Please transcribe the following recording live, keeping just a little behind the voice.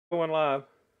Going live.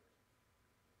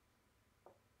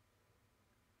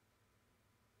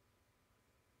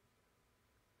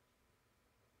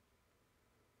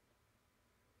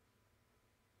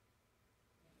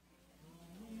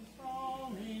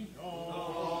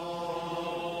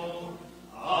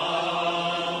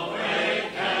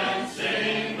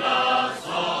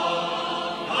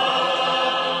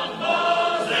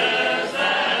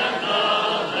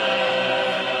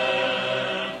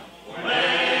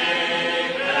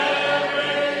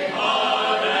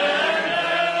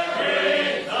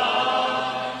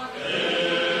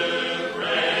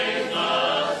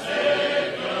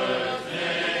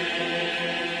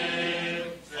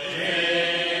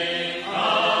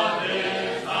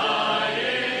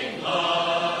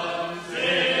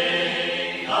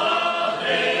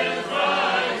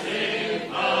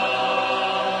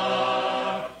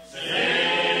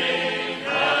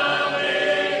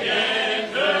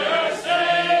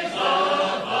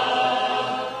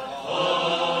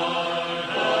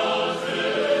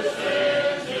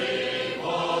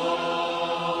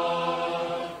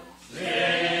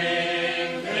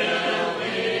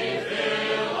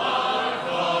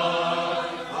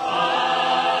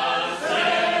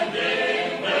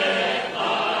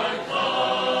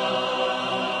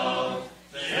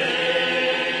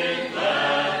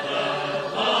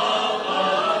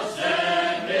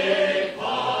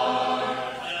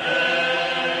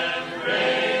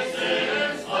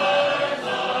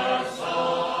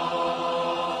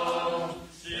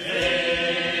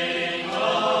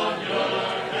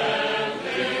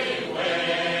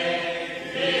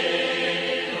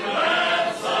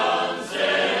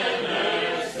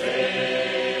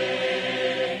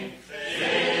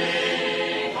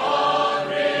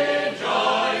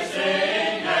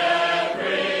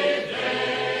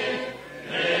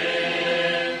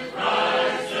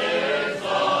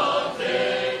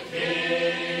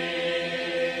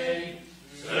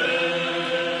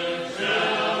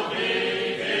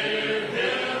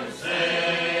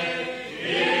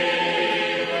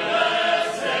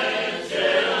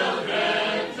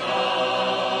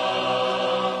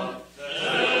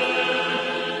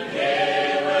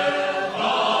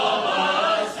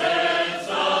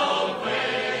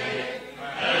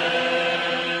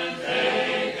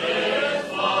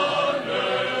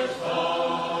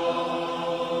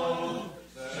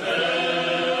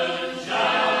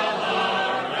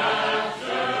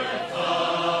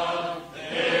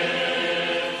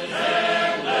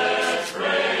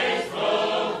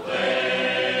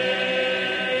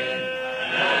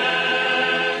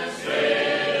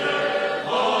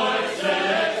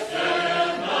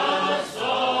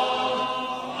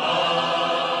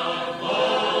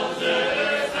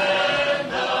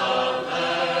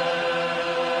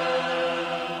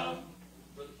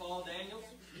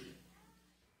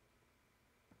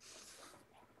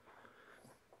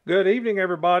 Good evening,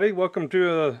 everybody. Welcome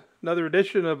to another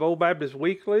edition of Old Baptist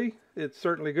Weekly. It's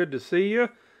certainly good to see you.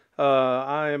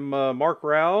 I'm Mark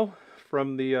Rowell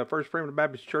from the First Primitive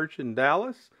Baptist Church in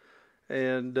Dallas,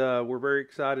 and we're very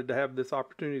excited to have this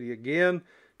opportunity again.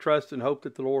 Trust and hope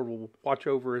that the Lord will watch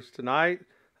over us tonight.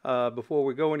 Before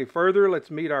we go any further,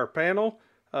 let's meet our panel.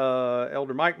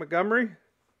 Elder Mike Montgomery.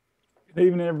 Good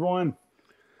evening, everyone.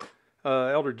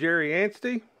 Elder Jerry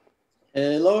Anstey.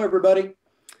 Hello, everybody.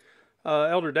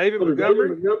 Elder David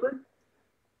Montgomery.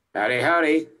 Howdy,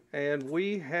 howdy. And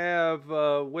we have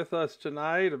with us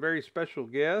tonight a very special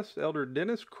guest, Elder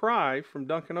Dennis Cry from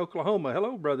Duncan, Oklahoma.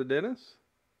 Hello, Brother Dennis.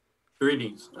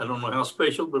 Greetings. I don't know how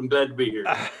special, but I'm glad to be here.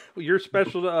 Well, you're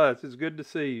special to us. It's good to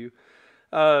see you.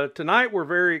 Tonight we're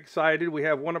very excited. We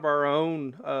have one of our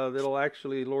own that'll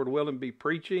actually, Lord willing, be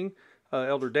preaching,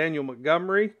 Elder Daniel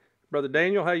Montgomery. Brother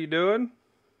Daniel, how you doing?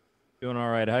 Doing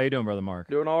all right. How you doing, Brother Mark?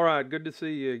 Doing all right. Good to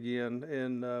see you again.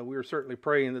 And we are certainly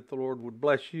praying that the Lord would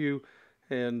bless you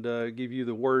and give you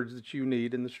the words that you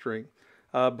need and the strength.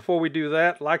 Before we do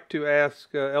that, I'd like to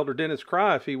ask Elder Dennis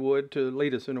Cry, if he would, to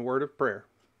lead us in a word of prayer.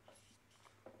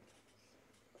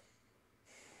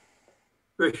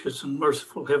 Gracious and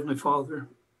merciful Heavenly Father,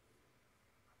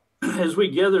 as we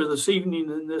gather this evening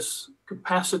in this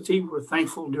capacity, we're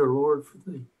thankful, dear Lord, for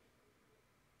the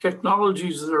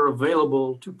technologies that are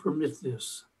available to permit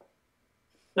this.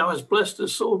 Thou hast blessed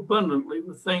us so abundantly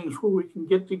with things where we can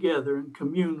get together and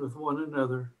commune with one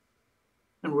another,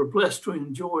 and we're blessed to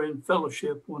enjoy and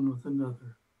fellowship one with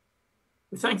another.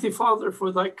 We thank thee, Father,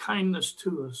 for thy kindness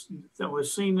to us. Thou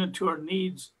hast seen into our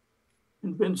needs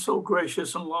and been so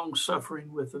gracious and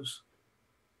long-suffering with us.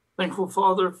 Thankful,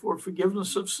 Father, for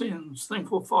forgiveness of sins.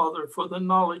 Thankful, Father, for the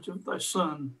knowledge of thy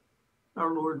Son,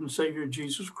 our Lord and Savior,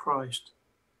 Jesus Christ,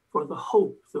 for the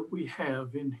hope that we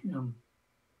have in him.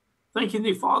 Thanking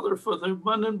thee, Father, for the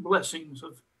abundant blessings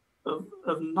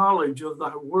of knowledge of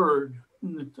thy word,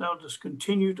 and that thou dost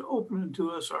continue to open unto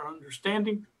us our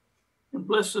understanding, and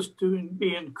bless us to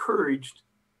be encouraged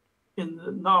in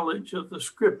the knowledge of the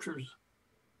scriptures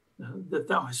that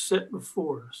thou hast set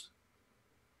before us.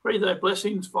 Pray thy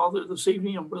blessings, Father, this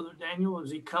evening on Brother Daniel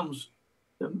as he comes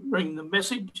to bring the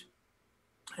message.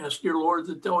 Ask, dear Lord,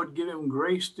 that thou would give him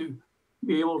grace to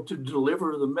be able to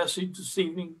deliver the message this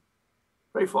evening.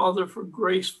 Pray, Father, for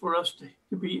grace for us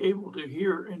to be able to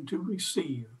hear and to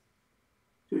receive,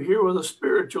 to hear with a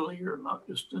spiritual ear, not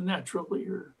just a natural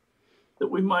ear,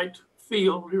 that we might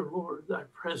feel, dear Lord, thy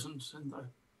presence and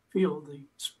feel the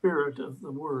spirit of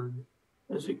the word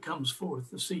as it comes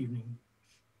forth this evening.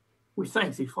 We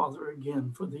thank thee, Father,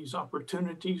 again for these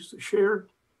opportunities to share,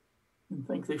 and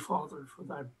thank thee, Father, for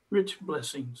thy rich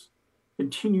blessings.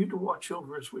 Continue to watch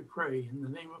over us, we pray, in the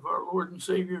name of our Lord and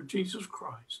Savior, Jesus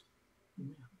Christ.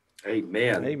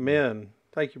 Amen. Amen.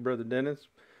 Thank you, Brother Dennis.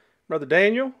 Brother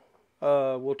Daniel,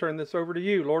 we'll turn this over to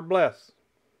you. Lord bless.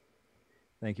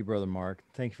 Thank you, Brother Mark.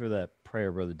 Thank you for that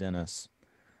prayer, Brother Dennis.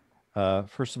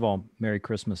 First of all, Merry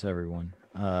Christmas, everyone.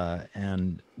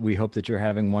 And we hope that you're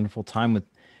having a wonderful time with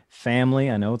family.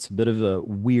 I know it's a bit of a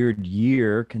weird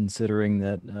year considering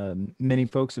that many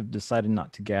folks have decided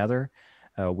not to gather.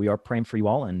 We are praying for you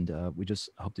all, and we just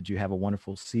hope that you have a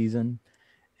wonderful season,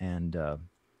 and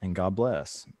God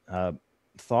bless.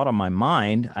 Thought on my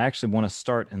mind, I actually want to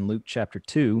start in Luke chapter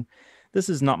 2. This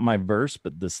is not my verse,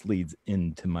 but this leads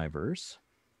into my verse.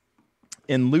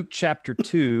 In Luke chapter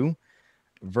 2,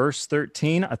 verse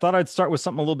 13, I thought I'd start with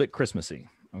something a little bit Christmassy,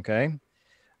 okay?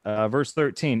 Verse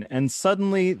 13, and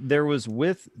suddenly there was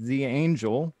with the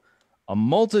angel a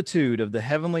multitude of the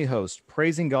heavenly host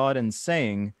praising God and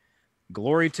saying,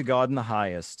 glory to God in the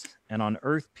highest, and on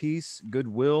earth peace,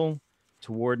 goodwill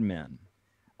toward men.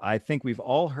 I think we've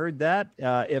all heard that,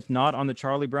 if not on the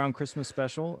Charlie Brown Christmas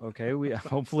special. Okay,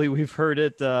 hopefully we've heard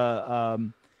it,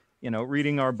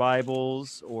 reading our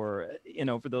Bibles, or,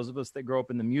 for those of us that grow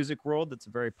up in the music world, that's a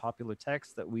very popular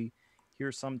text that we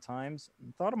hear sometimes.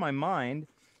 The thought of my mind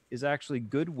is actually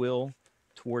goodwill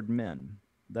toward men.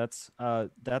 That's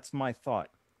my thought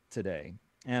today.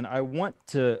 And I want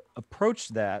to approach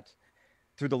that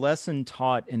through the lesson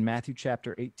taught in Matthew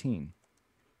chapter 18.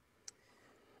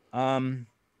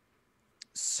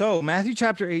 So Matthew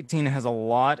chapter 18 has a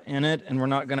lot in it, and we're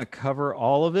not going to cover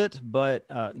all of it, but,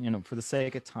 for the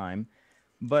sake of time.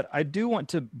 But I do want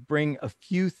to bring a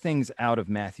few things out of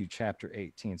Matthew chapter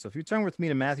 18. So if you turn with me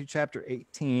to Matthew chapter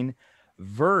 18,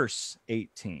 verse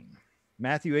 18.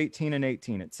 Matthew 18 and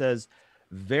 18, it says,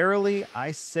 verily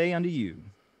I say unto you,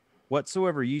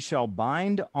 whatsoever ye shall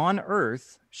bind on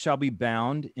earth shall be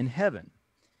bound in heaven.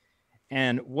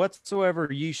 And whatsoever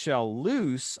ye shall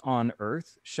loose on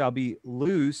earth shall be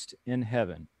loosed in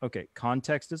heaven. Okay,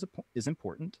 context is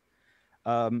important.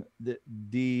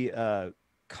 The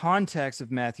context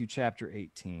of Matthew chapter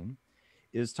 18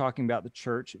 is talking about the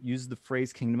church. It uses the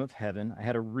phrase kingdom of heaven. I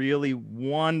had a really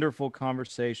wonderful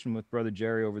conversation with Brother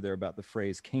Jerry over there about the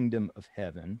phrase kingdom of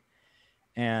heaven.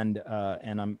 And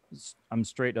I'm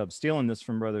straight up stealing this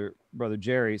from Brother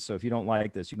Jerry. So if you don't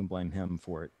like this, you can blame him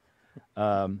for it.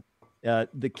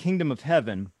 The kingdom of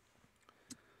heaven,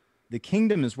 the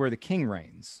kingdom is where the king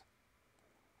reigns.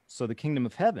 So the kingdom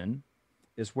of heaven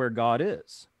is where God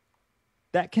is.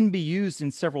 That can be used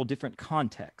in several different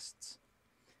contexts.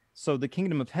 So the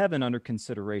kingdom of heaven under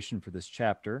consideration for this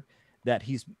chapter that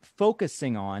he's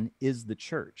focusing on is the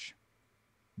church.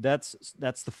 That's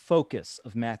the focus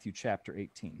of Matthew chapter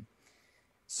 18.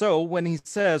 So when he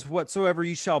says, whatsoever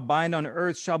ye shall bind on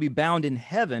earth shall be bound in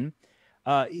heaven,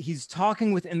 he's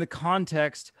talking within the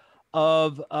context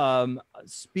of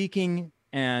speaking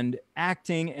and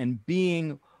acting and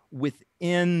being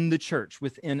within the church,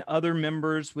 within other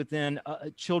members, within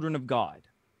children of God.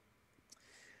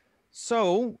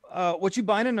 So what you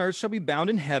bind on earth shall be bound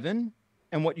in heaven,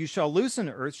 and what you shall loose on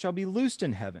earth shall be loosed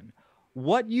in heaven.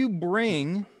 What you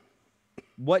bring,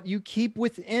 what you keep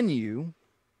within you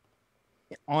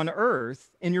on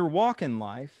earth in your walk in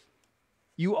life,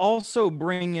 you also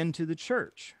bring into the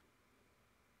church.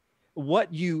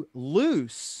 What you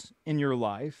loose in your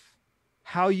life,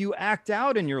 how you act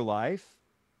out in your life,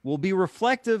 will be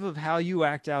reflective of how you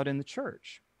act out in the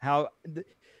church.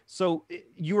 So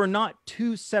you are not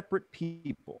two separate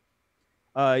people.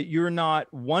 You're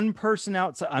not one person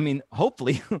outside. I mean,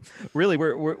 hopefully, really,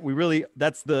 we really,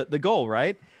 that's the goal,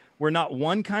 right? We're not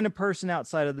one kind of person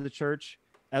outside of the church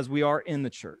as we are in the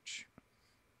church.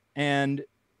 And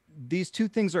these two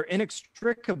things are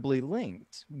inextricably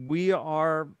linked. We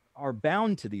are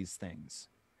bound to these things.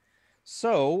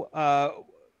 So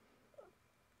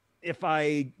if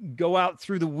I go out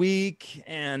through the week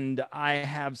and I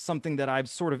have something that I've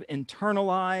sort of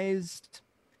internalized,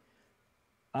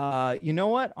 you know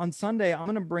what? On Sunday, I'm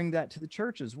going to bring that to the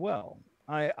church as well.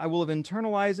 I will have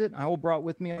internalized it. I will brought it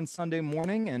with me on Sunday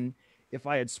morning. And if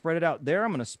I had spread it out there,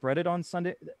 I'm going to spread it on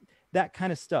Sunday. That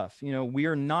kind of stuff. You know, we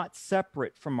are not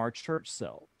separate from our church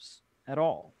selves at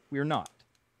all. We are not.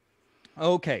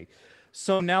 Okay.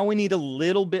 So now we need a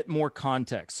little bit more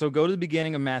context. So go to the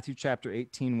beginning of Matthew chapter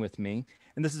 18 with me.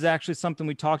 And this is actually something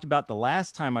we talked about the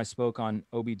last time I spoke on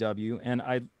OBW. And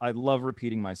I love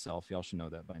repeating myself. Y'all should know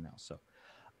that by now. So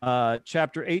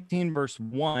chapter 18, verse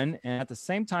 1. And at the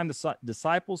same time, the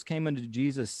disciples came unto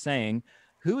Jesus saying,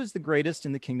 who is the greatest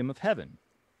in the kingdom of heaven?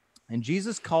 And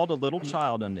Jesus called a little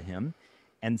child unto him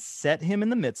and set him in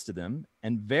the midst of them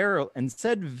and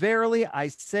said, verily, I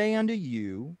say unto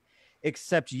you,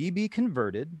 except ye be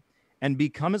converted and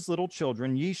become as little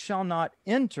children, ye shall not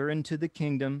enter into the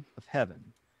kingdom of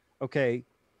heaven. Okay,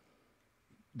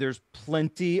 there's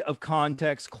plenty of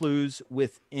context clues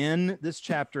within this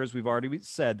chapter, as we've already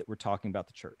said, that we're talking about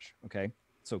the church. Okay,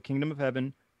 so kingdom of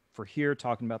heaven for here,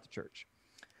 talking about the church.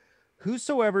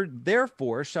 Whosoever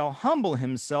therefore shall humble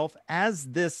himself as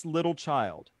this little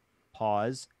child,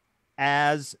 pause,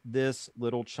 as this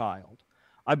little child.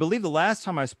 I believe the last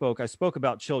time I spoke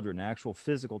about children, actual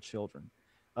physical children.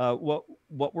 What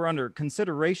we're under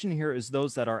consideration here is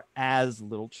those that are as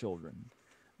little children,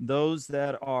 those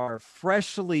that are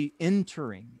freshly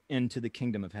entering into the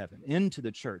kingdom of heaven, into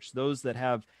the church, those that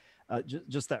have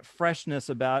just that freshness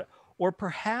about, or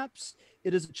perhaps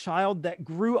it is a child that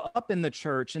grew up in the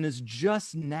church and is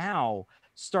just now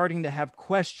starting to have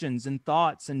questions and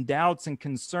thoughts and doubts and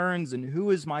concerns and who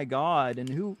is my God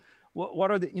and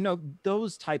what are the, you know,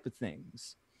 those type of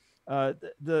things.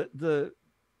 The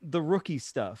rookie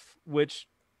stuff, which,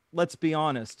 let's be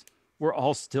honest, we're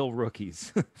all still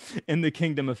rookies in the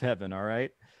kingdom of heaven. All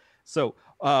right. So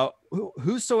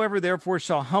whosoever therefore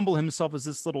shall humble himself as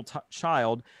this little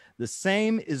child, the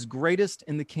same is greatest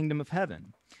in the kingdom of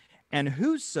heaven. And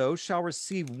whoso shall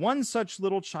receive one such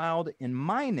little child in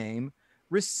my name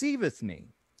receiveth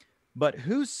me. But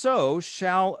whoso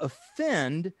shall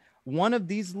offend one of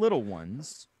these little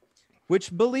ones,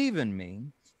 which believe in me,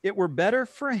 it were better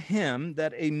for him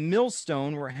that a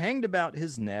millstone were hanged about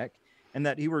his neck and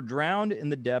that he were drowned in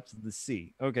the depths of the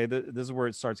sea. Okay, this is where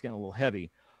it starts getting a little heavy.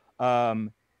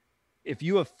 If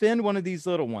you offend one of these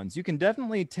little ones, you can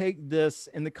definitely take this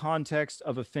in the context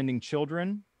of offending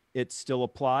children. It still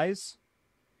applies.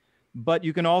 But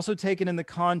you can also take it in the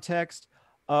context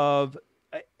of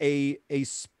a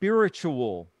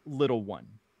spiritual little one.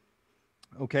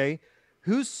 Okay?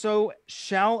 Whoso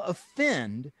shall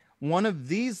offend one of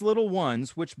these little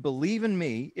ones which believe in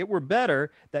me, it were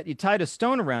better that you tied a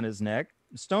stone around his neck,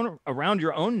 stone around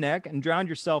your own neck, and drowned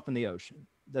yourself in the ocean.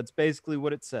 That's basically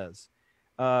what it says.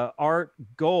 Our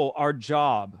goal, our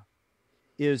job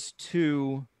is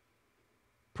to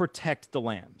protect the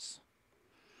lambs.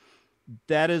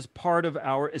 That is part of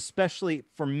our, especially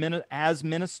for as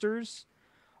ministers,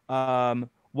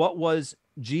 what was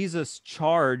Jesus'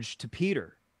 charge to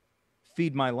Peter?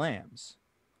 Feed my lambs,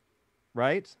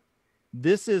 right?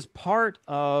 This is part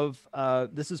of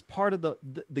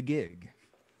the gig,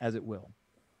 as it will,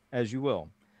 as you will.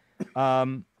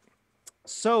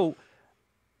 So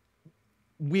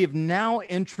we have now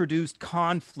introduced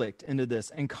conflict into this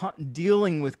and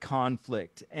dealing with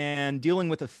conflict and dealing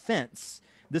with offense.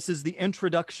 This is the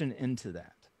introduction into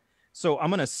that. So I'm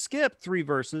going to skip 3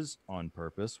 verses on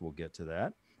purpose. We'll get to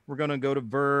that. We're going to go to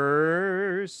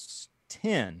verse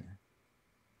 10.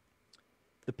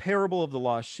 The parable of the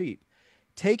lost sheep.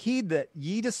 Take heed that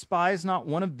ye despise not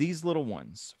one of these little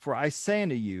ones, for I say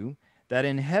unto you that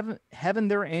in heaven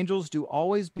their angels do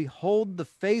always behold the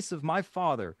face of my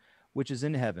Father which is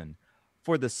in heaven.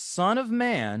 For the Son of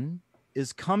Man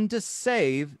is come to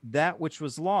save that which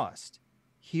was lost.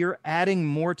 Here, adding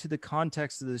more to the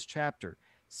context of this chapter,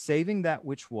 saving that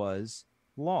which was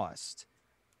lost.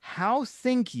 How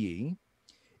think ye,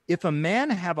 if a man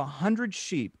have 100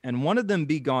 sheep, and one of them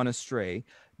be gone astray,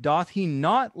 doth he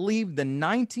not leave the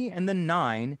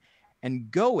 99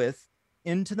 and goeth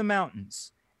into the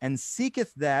mountains, and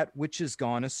seeketh that which is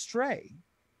gone astray?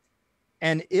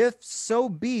 And if so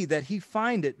be that he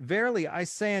find it, verily I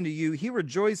say unto you, he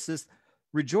rejoiceth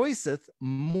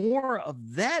more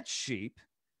of that sheep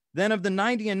than of the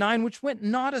 99 which went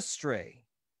not astray.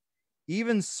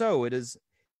 Even so it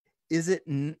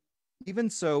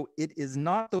is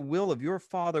not the will of your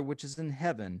Father which is in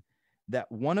heaven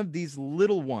that one of these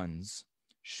little ones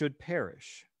should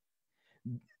perish.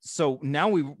 So now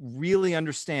we really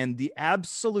understand the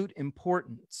absolute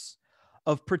importance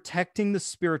of protecting the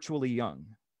spiritually young.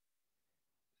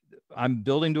 I'm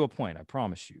building to a point, I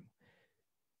promise you.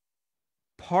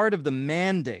 Part of the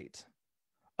mandate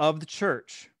of the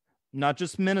church, not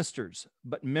just ministers,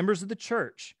 but members of the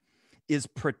church, is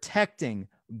protecting,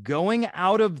 going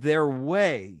out of their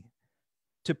way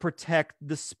to protect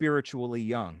the spiritually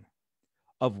young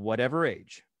of whatever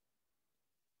age.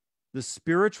 The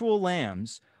spiritual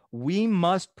lambs we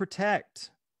must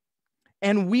protect,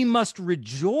 and we must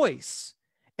rejoice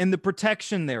in the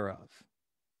protection thereof.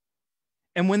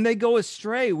 And when they go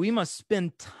astray, we must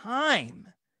spend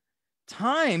time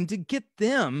to get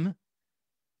them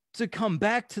to come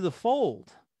back to the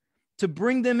fold, to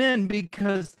bring them in,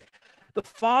 because the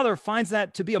Father finds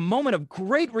that to be a moment of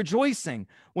great rejoicing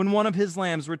when one of his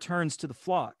lambs returns to the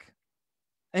flock.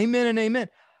 Amen and amen.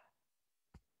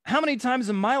 How many times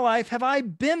in my life have I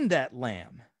been that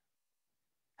lamb?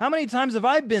 How many times have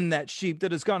I been that sheep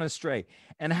that has gone astray?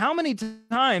 And how many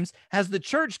times has the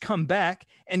church come back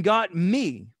and got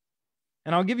me?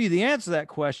 And I'll give you the answer to that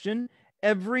question: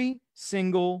 every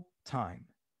single time.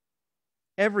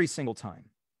 Every single time.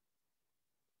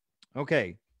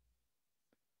 Okay.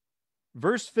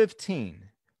 Verse 15.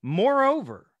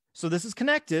 Moreover, so this is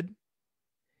connected.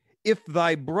 If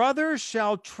thy brother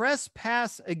shall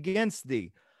trespass against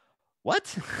thee.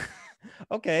 What?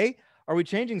 Okay. Are we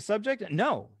changing subject?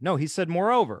 No, he said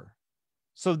moreover.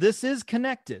 So this is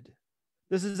connected.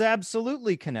 This is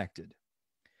absolutely connected.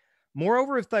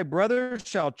 Moreover, if thy brother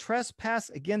shall trespass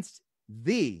against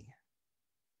thee,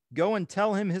 go and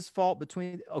tell him his fault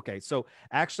between. Okay, so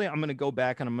actually I'm going to go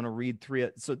back and I'm going to read 3.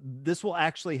 So this will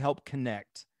actually help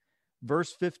connect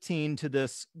verse 15 to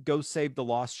this go save the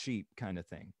lost sheep kind of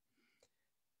thing.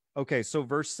 Okay, so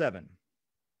verse 7.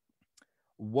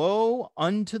 Woe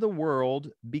unto the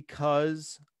world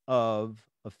because of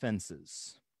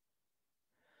offenses.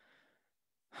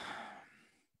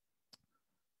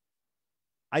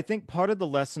 I think part of the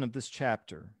lesson of this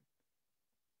chapter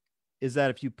is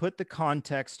that if you put the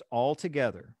context all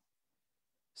together,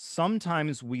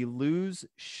 sometimes we lose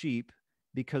sheep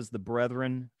because the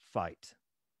brethren fight.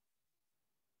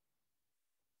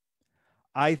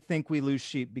 I think we lose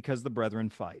sheep because the brethren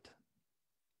fight.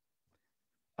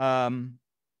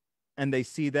 And they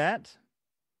see that,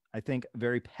 I think,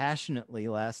 very passionately.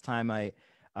 Last time I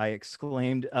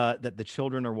exclaimed that the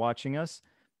children are watching us,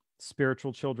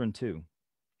 spiritual children too.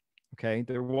 Okay,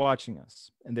 they're watching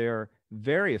us, and they are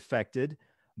very affected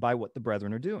by what the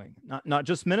brethren are doing. Not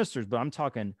just ministers, but I'm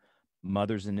talking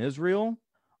mothers in Israel.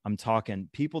 I'm talking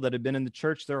people that have been in the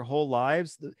church their whole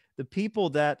lives. The people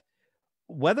that,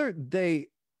 whether they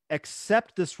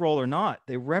accept this role or not,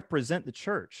 they represent the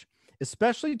church,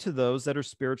 especially to those that are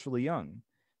spiritually young,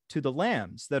 to the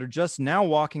lambs that are just now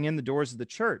walking in the doors of the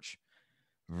church.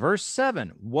 Verse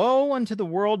 7, woe unto the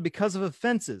world because of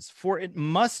offenses, for it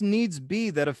must needs be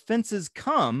that offenses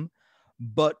come,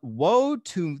 but woe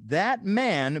to that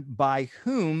man by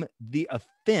whom the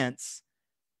offense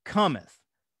cometh.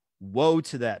 Woe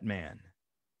to that man.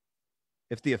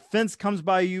 If the offense comes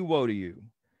by you, woe to you.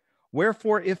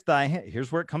 Wherefore, if thy hand,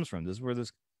 here's where it comes from. This is where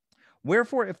this,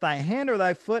 wherefore, if thy hand or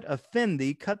thy foot offend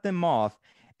thee, cut them off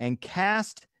and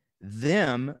cast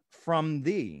them from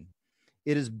thee.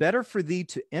 It is better for thee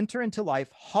to enter into life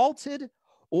halted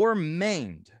or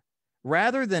maimed,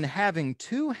 rather than having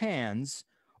 2 hands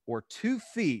or 2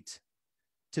 feet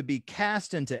to be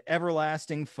cast into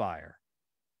everlasting fire.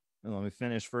 And let me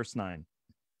finish verse 9.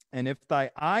 And if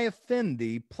thy eye offend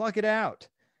thee, pluck it out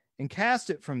and cast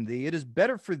it from thee. It is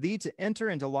better for thee to enter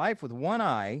into life with 1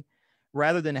 eye,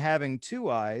 rather than having 2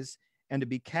 eyes and to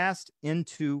be cast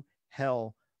into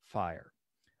hell fire.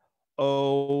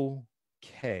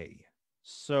 Okay.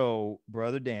 So,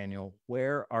 Brother Daniel,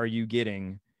 where are you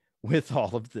getting with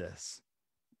all of this?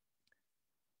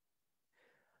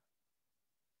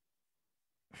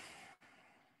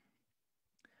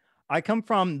 I come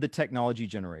from the technology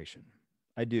generation.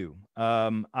 I do.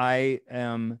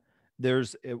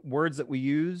 There's words that we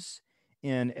use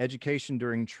in education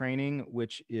during training,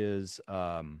 which is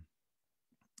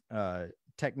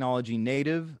technology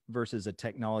native versus a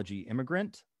technology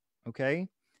immigrant. Okay.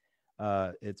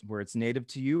 It's where it's native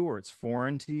to you or it's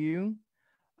foreign to you.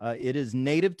 It is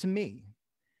native to me.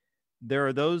 There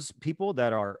are those people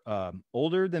that are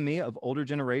older than me, of older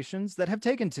generations, that have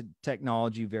taken to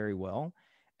technology very well.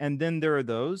 And then there are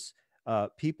those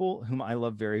people whom I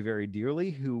love very, very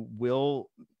dearly, who will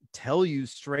tell you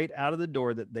straight out of the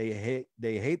door that they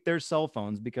hate their cell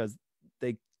phones because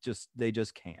they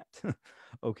just can't.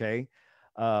 Okay.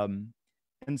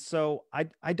 And so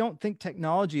I don't think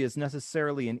technology is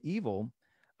necessarily an evil,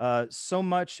 so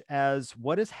much as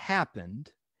what has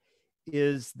happened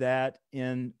is that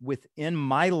within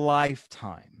my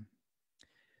lifetime,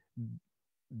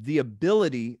 the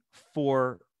ability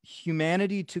for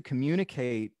humanity to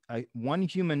communicate, one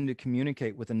human to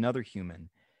communicate with another human,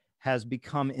 has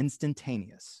become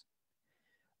instantaneous.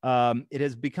 It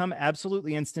has become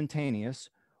absolutely instantaneous,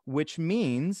 which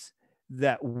means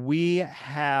that we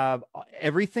have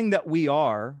everything that we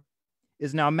are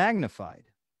is now magnified.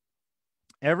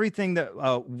 Everything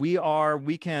that we are,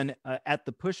 we can, at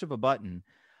the push of a button.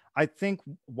 I think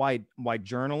why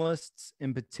journalists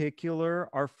in particular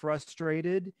are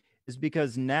frustrated is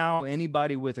because now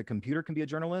anybody with a computer can be a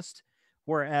journalist.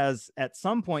 Whereas at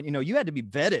some point, you had to be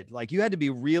vetted. Like you had to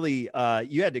be really,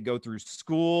 you had to go through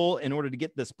school in order to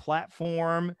get this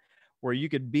platform where you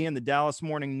could be in the Dallas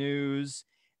Morning News.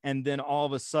 And then all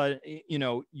of a sudden,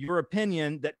 your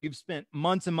opinion that you've spent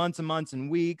months and months and months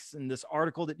and weeks, and this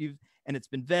article that and it's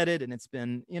been vetted and it's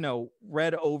been,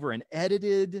 read over and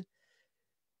edited.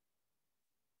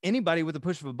 Anybody with a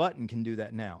push of a button can do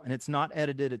that now. And it's not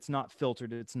edited. It's not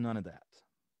filtered. It's none of that.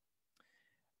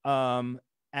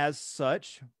 As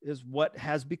such is what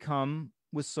has become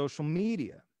with social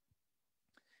media.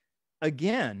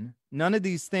 Again, none of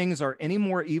these things are any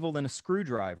more evil than a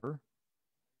screwdriver,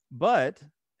 but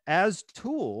as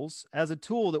tools, as a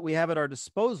tool that we have at our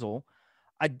disposal,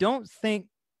 I don't think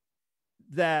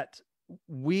that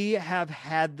we have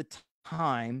had the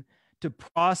time to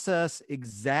process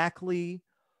exactly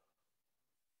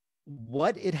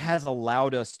what it has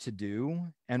allowed us to do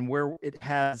and where it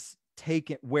can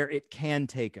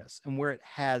take us and where it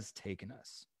has taken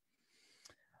us.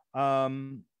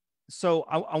 So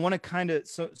I want to kind of,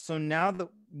 so now that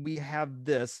we have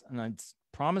this, and I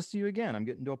promise you again, I'm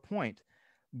getting to a point,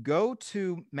 go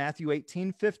to Matthew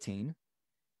 18:15.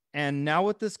 And now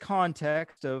with this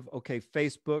context of, okay,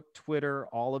 Facebook, Twitter,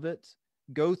 all of it,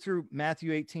 go through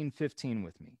Matthew 18:15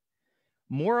 with me.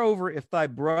 Moreover, if thy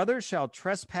brother shall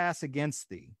trespass against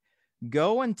thee,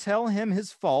 go and tell him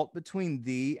his fault between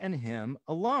thee and him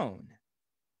alone.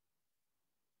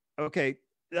 Okay,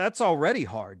 that's already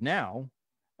hard now.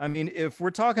 I mean, if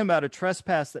we're talking about a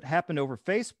trespass that happened over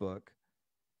Facebook,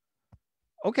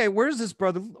 okay, where's this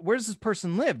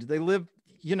person live? Do they live,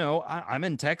 I'm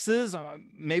in Texas.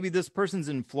 Maybe this person's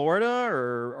in Florida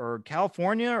or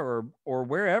California or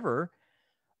wherever.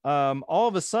 All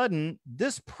of a sudden,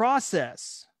 this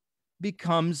process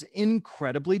becomes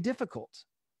incredibly difficult.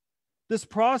 This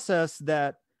process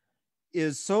that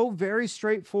is so very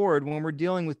straightforward when we're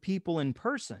dealing with people in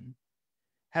person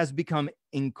has become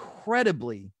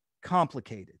incredibly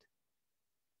complicated.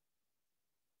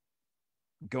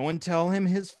 Go and tell him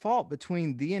his fault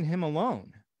between thee and him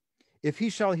alone. If he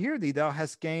shall hear thee, thou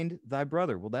hast gained thy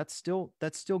brother. Well, that's still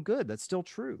good. That's still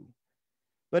true.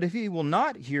 But if he will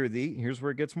not hear thee, here's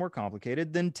where it gets more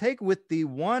complicated, then take with thee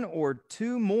one or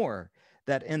two more,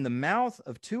 that in the mouth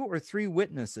of 2 or 3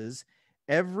 witnesses,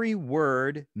 every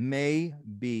word may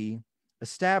be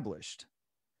established.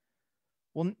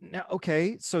 Well, now,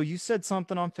 okay, so you said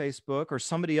something on Facebook or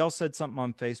somebody else said something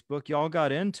on Facebook. Y'all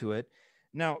got into it.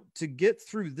 Now, to get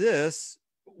through this,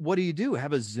 what do?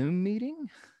 Have a Zoom meeting?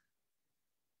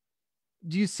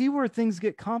 Do you see where things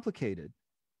get complicated?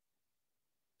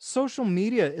 Social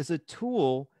media is a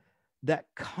tool that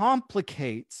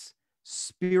complicates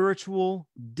spiritual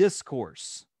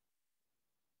discourse.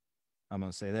 I'm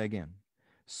going to say that again.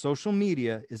 Social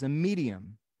media is a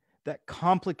medium that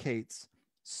complicates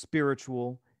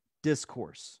spiritual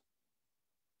discourse.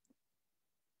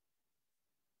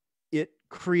 It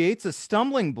creates a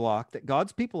stumbling block that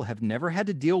God's people have never had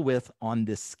to deal with on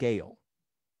this scale.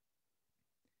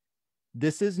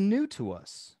 This is new to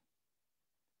us.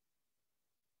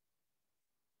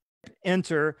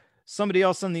 Enter somebody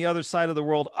else on the other side of the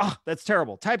world. Oh, that's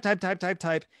terrible. Type,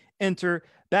 enter,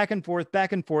 back and forth.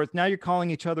 Now you're calling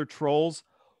each other trolls.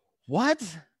 What?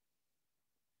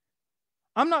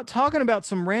 I'm not talking about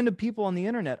some random people on the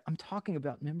internet. I'm talking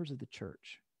about members of the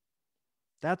church.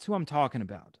 That's who I'm talking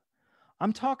about.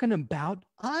 I'm talking about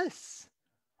us.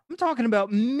 I'm talking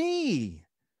about me.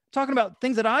 I'm talking about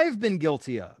things that I've been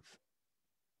guilty of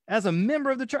as a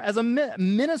member of the church, as a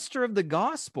minister of the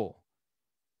gospel.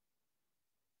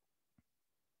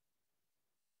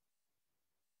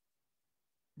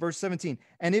 Verse 17,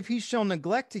 and if he shall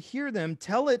neglect to hear them,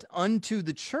 tell it unto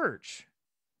the church.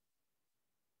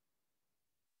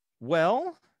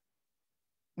 Well,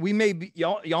 we may be,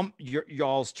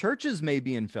 y'all's churches may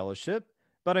be in fellowship,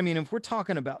 but I mean, if we're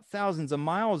talking about thousands of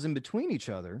miles in between each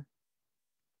other,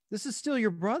 this is still your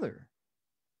brother.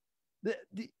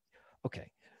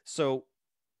 Okay, so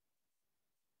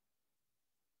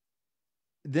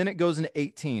then it goes into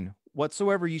 18.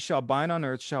 Whatsoever ye shall bind on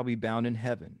earth shall be bound in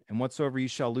heaven, and whatsoever ye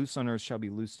shall loose on earth shall be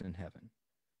loosed in heaven.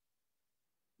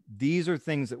 These are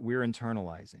things that we're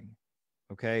internalizing,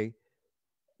 okay?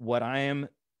 What I am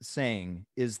saying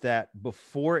is that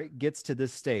before it gets to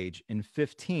this stage, in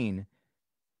 15,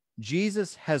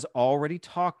 Jesus has already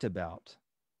talked about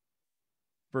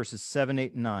verses 7,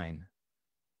 8, and 9.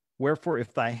 Wherefore,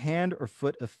 if thy hand or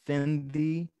foot offend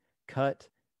thee, cut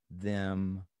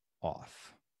them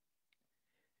off.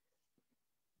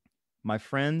 My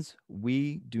friends,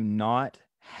 we do not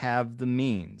have the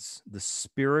means, the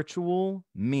spiritual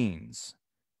means,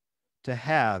 to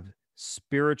have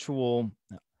spiritual,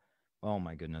 oh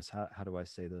my goodness, how do I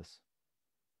say this?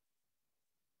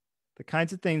 The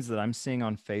kinds of things that I'm seeing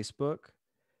on Facebook,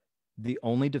 the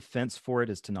only defense for it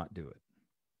is to not do it.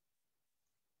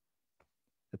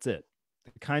 That's it.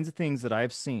 The kinds of things that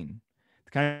I've seen,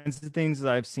 the kinds of things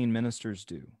that I've seen ministers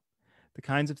do, the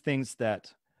kinds of things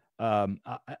that,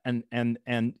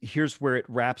 and here's where it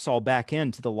wraps all back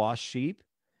into the lost sheep.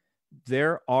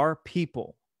 There are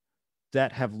people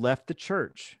that have left the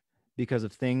church because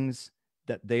of things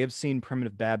that they have seen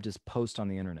primitive Baptists post on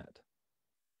the internet.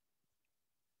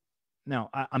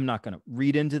 Now, I'm not going to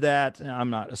read into that.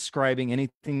 I'm not ascribing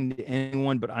anything to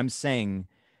anyone, but I'm saying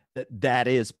that that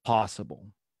is possible.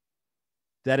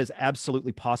 That is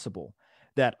absolutely possible.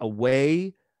 That a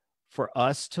way for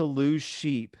us to lose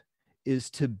sheep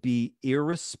is to be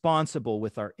irresponsible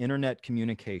with our internet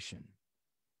communication.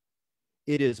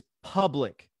 It is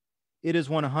public. It is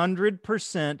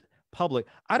 100% public.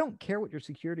 I don't care what your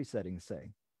security settings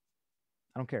say.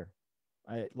 I don't care.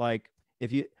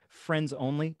 If you friends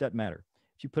only, doesn't matter.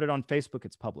 If you put it on Facebook,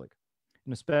 it's public.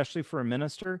 And especially for a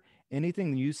minister,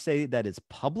 anything you say that is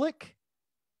public,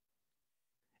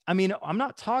 I mean, I'm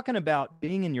not talking about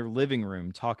being in your living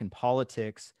room talking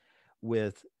politics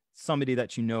with somebody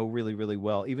that you know really, really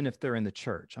well, even if they're in the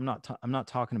church. I'm not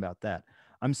talking about that.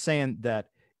 I'm saying that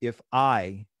if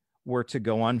I were to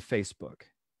go on Facebook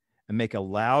and make a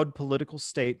loud political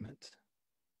statement,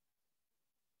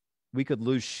 we could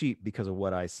lose sheep because of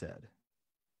what I said.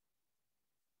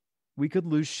 We could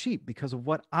lose sheep because of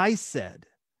what I said.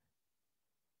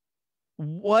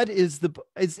 What is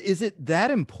it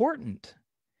that important?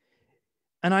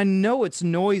 And I know it's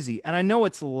noisy, and I know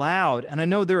it's loud, and I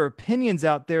know there are opinions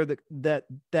out there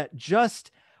that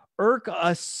just irk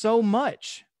us so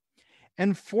much.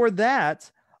 And for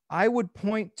that, I would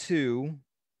point to,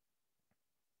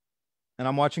 and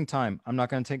I'm watching time. I'm not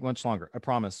going to take much longer. I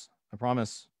promise.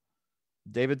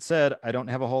 David said I don't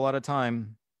have a whole lot of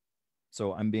time,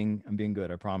 so I'm being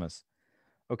good. I promise.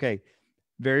 Okay,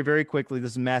 very, very quickly.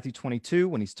 This is Matthew 22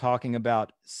 when he's talking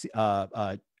about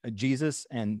Jesus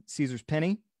and Caesar's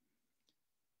penny.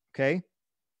 Okay.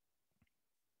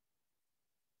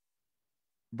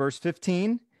 Verse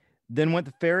 15, then went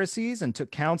the Pharisees and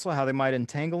took counsel how they might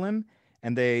entangle him.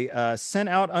 And they sent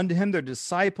out unto him their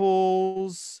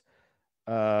disciples.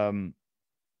 Verse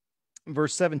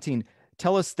 17,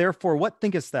 tell us therefore, what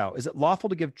thinkest thou? Is it lawful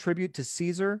to give tribute to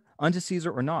Caesar, unto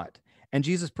Caesar or not? And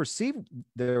Jesus perceived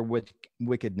their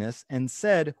wickedness and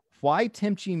said, why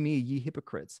tempt ye me, ye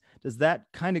hypocrites? Does that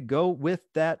kind of go with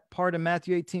that part of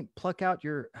Matthew 18? Pluck out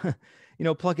your,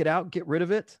 pluck it out, get rid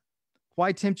of it.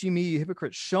 Why tempt ye me, ye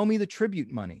hypocrites? Show me the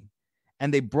tribute money.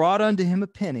 And they brought unto him a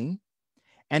penny,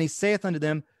 and he saith unto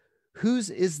them,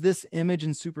 whose is this image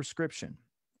and superscription?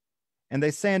 And they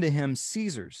say unto him,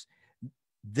 Caesar's.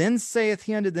 Then saith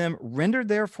he unto them, render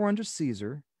therefore unto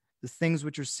Caesar the things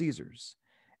which are Caesar's,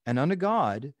 and unto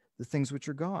God the things which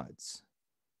are God's.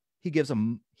 He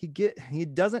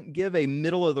doesn't give a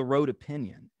middle of the road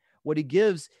opinion. What he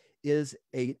gives is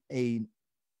an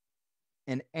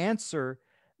answer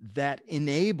that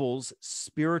enables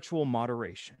spiritual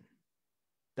moderation.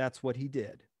 That's what he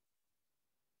did.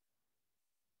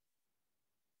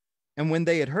 And when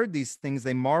they had heard these things,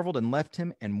 they marveled and left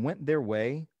him and went their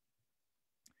way.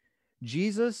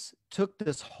 Jesus took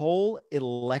this whole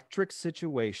electric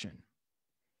situation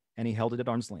and he held it at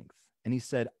arm's length. And he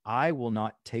said, I will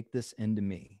not take this into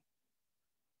me.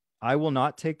 I will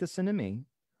not take this into me.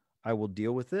 I will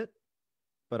deal with it,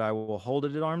 but I will hold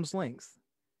it at arm's length.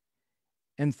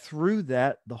 And through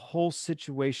that, the whole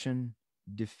situation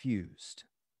diffused.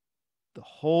 The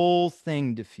whole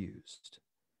thing diffused.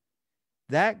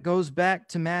 That goes back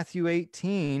to Matthew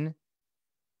 18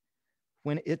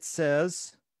 when it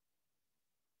says,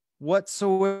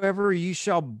 whatsoever ye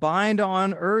shall bind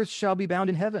on earth shall be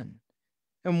bound in heaven.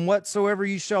 And whatsoever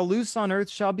you shall loose on earth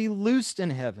shall be loosed in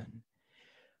heaven.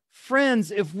 Friends,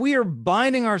 if we are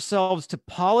binding ourselves to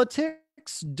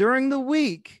politics during the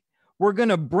week, we're going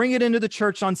to bring it into the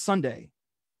church on Sunday.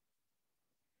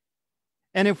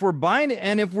 And if we're buying it,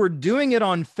 and if we're doing it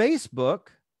on Facebook,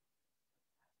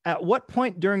 at what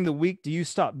point during the week do you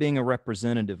stop being a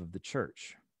representative of the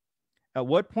church? At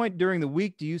what point during the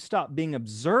week do you stop being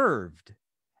observed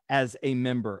as a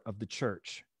member of the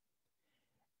church?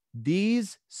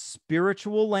 These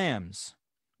spiritual lambs,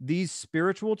 these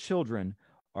spiritual children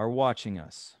are watching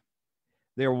us.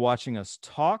 They're watching us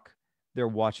talk. They're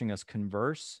watching us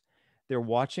converse. They're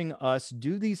watching us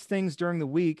do these things during the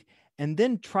week and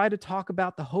then try to talk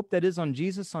about the hope that is on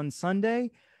Jesus on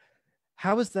Sunday.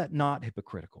 How is that not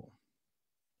hypocritical?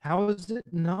 How is it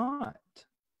not?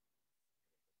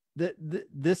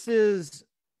 This is,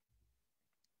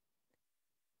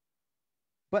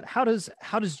 but how does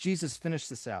Jesus finish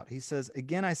this out? He says,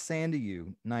 again, I say unto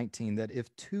you, 19, that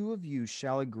if two of you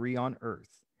shall agree on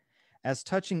earth, as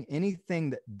touching anything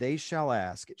that they shall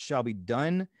ask, it shall be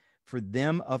done for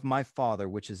them of my Father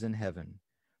which is in heaven.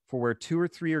 For where two or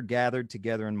three are gathered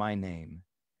together in my name,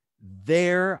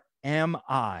 there am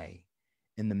I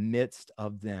in the midst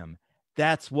of them.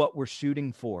 That's what we're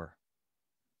shooting for.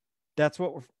 That's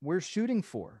what we're shooting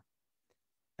for.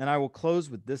 And I will close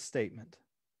with this statement.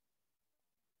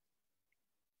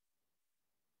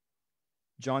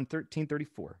 John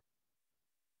 13:34.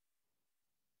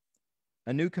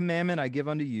 A new commandment I give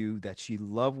unto you, that ye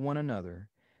love one another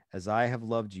as I have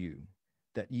loved you,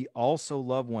 that ye also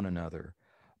love one another.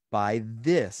 By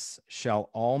this shall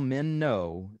all men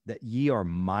know that ye are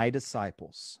my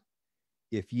disciples,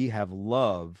 if ye have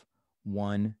love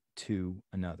one to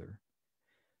another.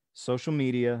 Social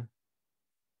media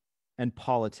and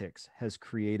politics has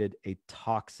created a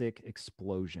toxic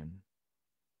explosion.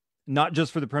 Not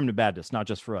just for the Primitive Baptists, not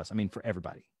just for us. I mean, for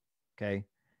everybody. Okay.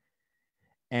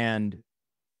 And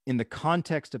in the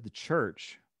context of the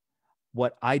church,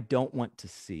 what I don't want to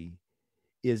see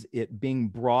is it being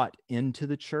brought into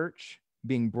the church,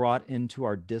 being brought into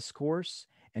our discourse,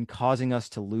 and causing us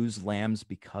to lose lambs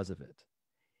because of it.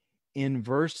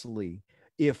 Inversely,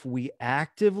 if we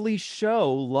actively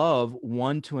show love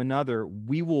one to another,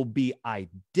 we will be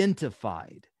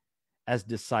identified as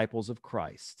disciples of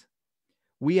Christ.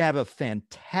 We have a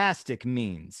fantastic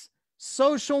means,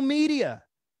 social media,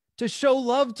 to show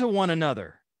love to one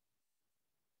another.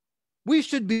 We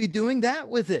should be doing that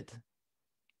with it.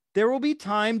 There will be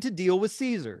time to deal with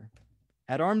Caesar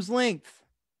at arm's length.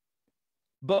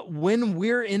 But when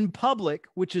we're in public,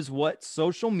 which is what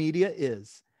social media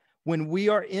is, when we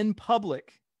are in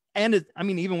public, and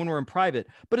even when we're in private,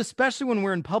 but especially when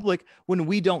we're in public, when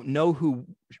we don't know who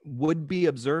would be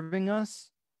observing us,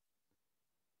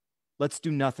 let's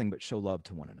do nothing but show love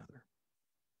to one another.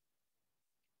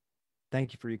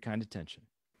 Thank you for your kind attention.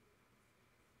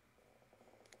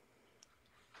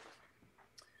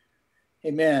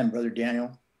 Amen, Brother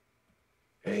Daniel.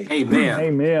 Amen.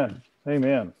 Amen.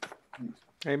 Amen.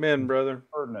 Amen, brother.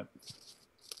 Pertinent.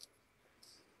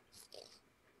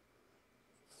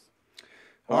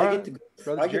 Well, All I right, get to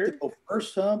Brother I get to Jerry? go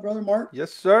first, huh, Brother Mark?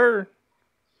 Yes, sir.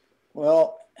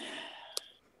 Well,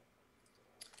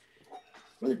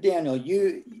 Brother Daniel,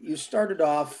 you started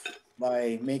off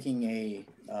by making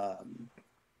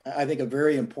I think, a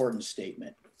very important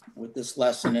statement with this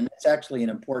lesson, and it's actually an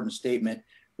important statement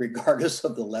regardless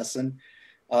of the lesson,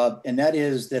 and that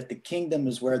is that the kingdom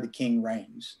is where the king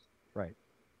reigns. Right.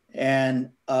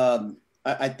 And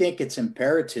I think it's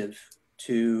imperative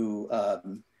to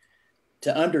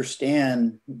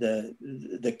understand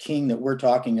the king that we're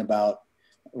talking about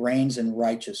reigns in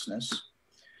righteousness.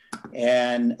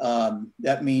 And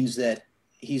that means that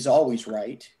he's always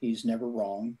right. He's never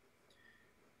wrong.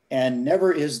 And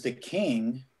never is the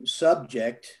king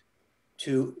subject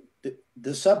to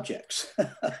the subjects.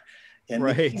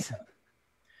 Right.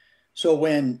 So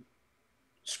when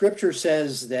scripture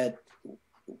says that,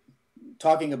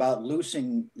 talking about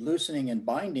loosening and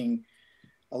binding,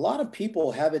 a lot of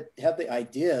people have the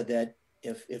idea that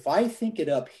if I think it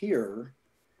up here,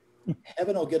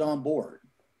 heaven will get on board.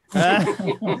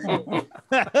 Mhm.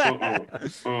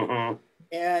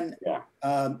 And Yeah.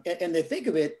 And they think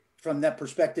of it from that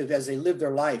perspective as they live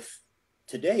their life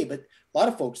today, but a lot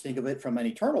of folks think of it from an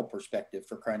eternal perspective,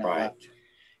 for crying out Right. loud.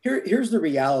 Here's the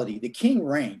reality: the king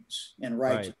reigns in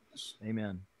righteousness. Right.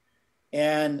 Amen.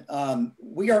 And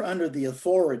we are under the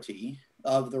authority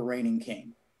of the reigning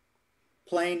king,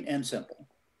 plain and simple.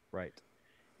 Right.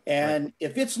 And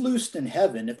if it's loosed in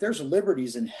heaven, if there's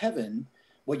liberties in heaven,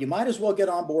 well, you might as well get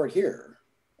on board here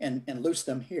and loose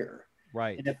them here.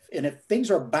 Right. And if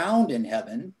things are bound in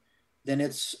heaven, then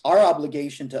it's our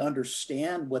obligation to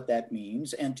understand what that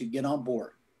means and to get on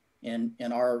board in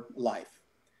our life.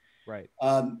 Right.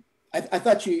 I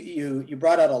thought you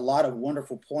brought out a lot of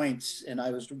wonderful points, and I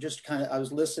was just I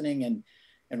was listening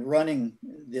and running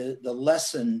the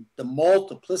lesson, the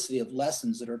multiplicity of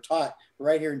lessons that are taught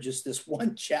right here in just this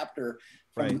one chapter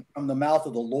from the mouth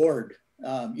of the Lord.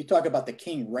 You talk about the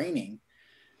king reigning.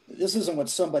 This isn't what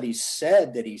somebody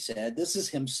said that he said. This is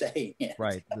him saying it.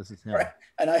 Right. This is him. Right.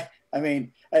 And I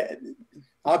mean,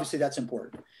 obviously that's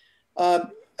important.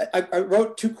 I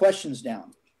wrote 2 questions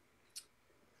down.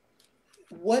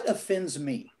 What offends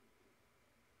me?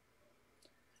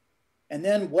 And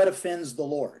then what offends the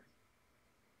Lord?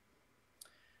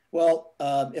 Well,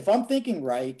 if I'm thinking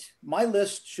right, my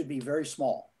list should be very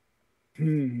small.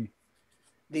 The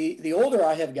older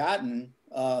I have gotten,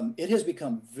 it has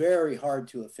become very hard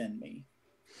to offend me.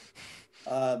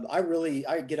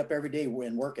 I get up every day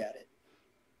and work at it.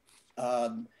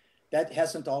 That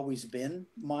hasn't always been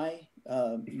my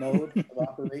mode of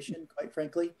operation, quite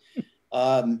frankly.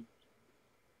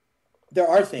 There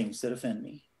are things that offend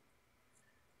me,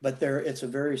 but it's a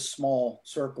very small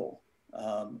circle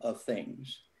of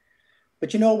things.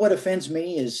 But you know what offends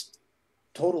me is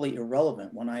totally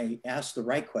irrelevant when I ask the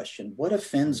right question. What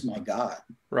offends my God?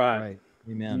 Right.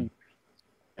 Amen.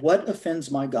 What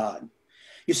offends my God?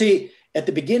 You see, at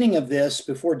the beginning of this,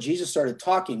 before Jesus started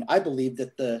talking, I believe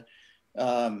that the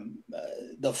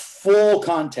full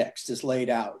context is laid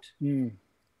out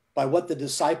by what the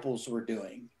disciples were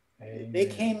doing. Amen. They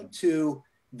came to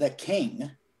the king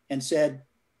and said,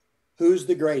 "Who's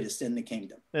the greatest in the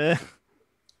kingdom?"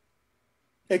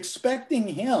 Expecting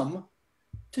him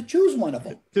to choose one of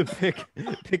them. To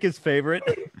pick his favorite.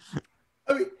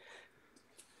 I mean,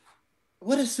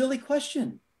 what a silly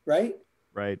question, right?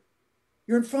 Right.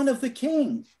 You're in front of the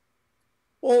king.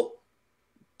 Well,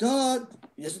 duh,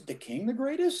 isn't the king the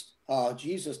greatest? Oh,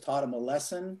 Jesus taught him a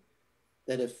lesson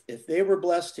that if they were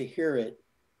blessed to hear it,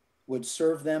 would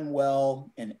serve them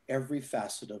well in every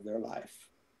facet of their life.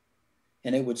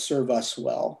 And it would serve us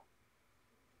well.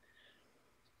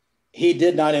 He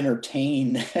did not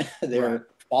entertain their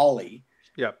folly.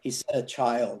 Yep. He set a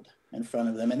child in front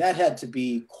of them. And that had to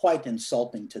be quite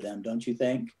insulting to them, don't you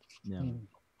think? Yeah.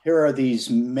 Here are these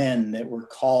men that were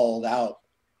called out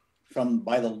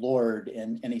by the Lord,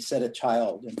 and he set a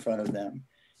child in front of them.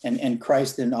 And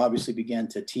Christ then obviously began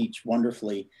to teach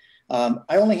wonderfully. I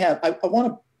want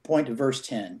to point to verse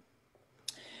 10.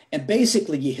 And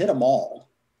basically you hit them all,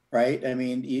 right? I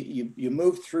mean, you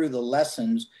move through the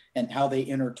lessons and how they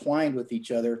intertwined with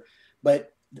each other.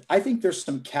 But I think there's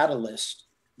some catalysts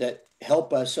that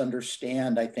help us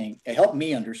understand, help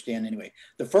me understand anyway.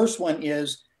 The first one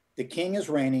is the king is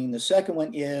reigning. The second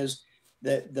one is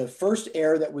that the first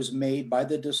error that was made by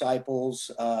the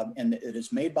disciples and it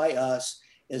is made by us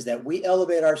is that we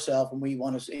elevate ourselves and we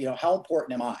want to say, how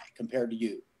important am I compared to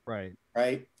you? Right.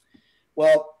 Right.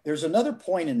 Well, there's another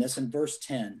point in this in verse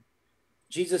 10.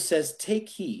 Jesus says, "Take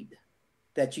heed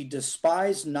that ye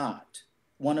despise not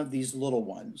one of these little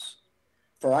ones.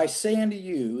 For I say unto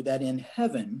you that in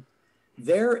heaven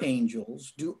their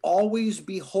angels do always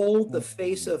behold the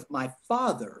face of my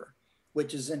Father,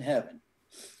 which is in heaven."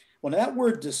 Well, that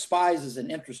word despise is an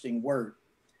interesting word.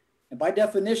 And by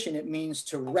definition, it means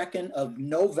to reckon of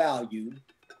no value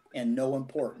and no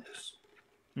importance.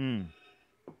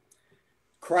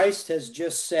 Christ has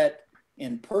just set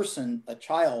in person a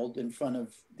child in front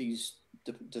of these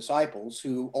disciples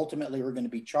who ultimately were going to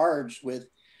be charged with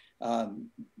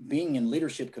being in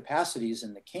leadership capacities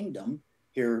in the kingdom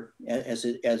here as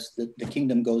the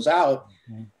kingdom goes out.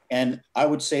 Mm-hmm. And I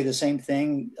would say the same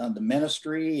thing on the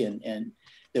ministry and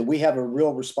that we have a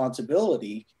real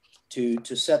responsibility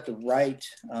to set the right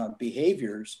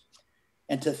behaviors,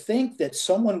 and to think that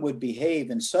someone would behave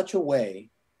in such a way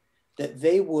that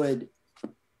they would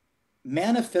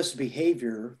manifest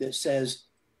behavior that says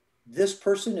this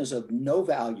person is of no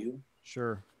value,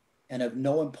 sure, and of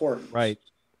no importance. Right.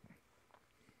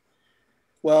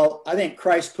 Well, I think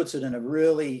Christ puts it in a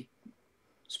really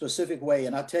specific way.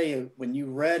 And I'll tell you, when you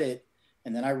read it,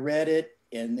 and then I read it,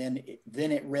 and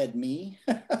then it read me,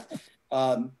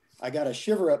 I got a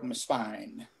shiver up my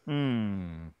spine.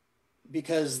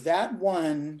 Because that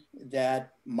one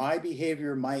that my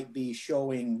behavior might be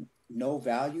showing no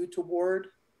value toward,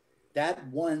 that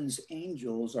one's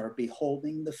angels are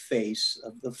beholding the face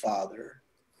of the Father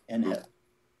in heaven.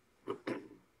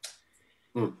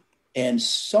 And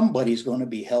somebody's going to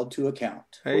be held to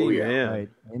account. Amen. Oh, yeah. Right.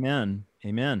 Amen.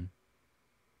 Amen.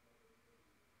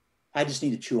 I just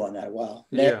need to chew on that a while.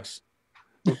 Next.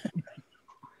 Yeah.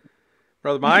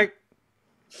 Brother Mike?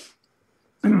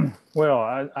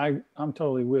 Well, I'm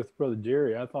totally with Brother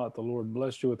Jerry. I thought the Lord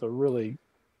blessed you with a really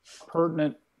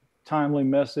pertinent, timely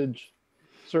message.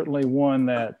 Certainly one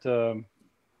that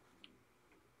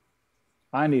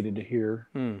I needed to hear.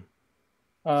 And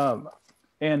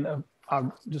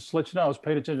I'll just let you know, I was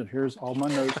paying attention. Here's all my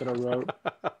notes that I wrote.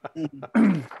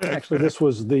 Actually, this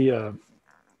was the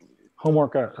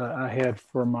homework I had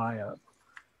for my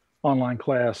online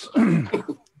class.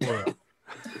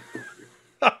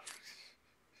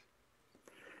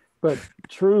 But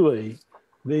truly,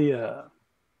 the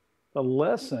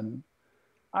lesson,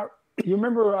 you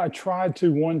remember I tried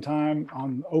to one time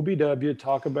on OBW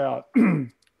talk about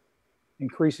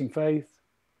increasing faith.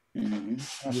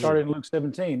 Mm-hmm. I started in Luke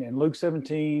 17, and Luke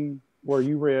 17, where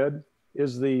you read,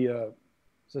 is the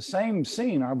same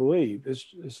scene, I believe.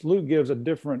 It's Luke gives a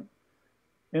different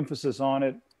emphasis on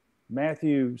it.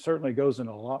 Matthew certainly goes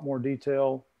into a lot more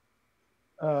detail.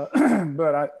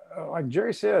 But like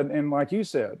Jerry said, and like you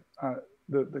said,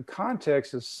 the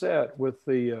context is set with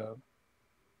the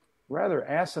rather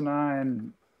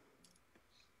asinine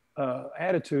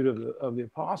attitude of the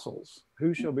apostles.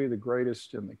 Who shall be the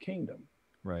greatest in the kingdom?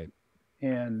 Right.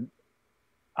 And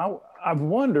I've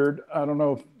wondered, I don't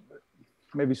know if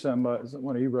maybe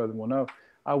one of you brothers will know,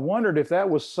 I wondered if that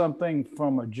was something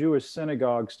from a Jewish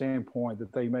synagogue standpoint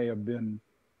that they may have been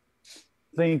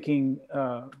thinking,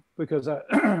 because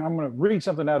I'm going to read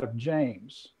something out of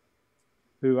James,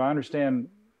 who I understand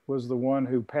was the one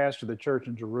who pastored the church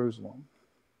in Jerusalem,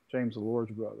 James, the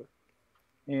Lord's brother.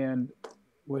 And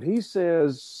what he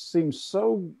says seems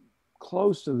so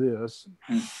close to this.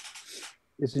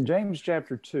 It's in James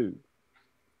chapter 2,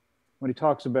 when he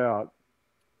talks about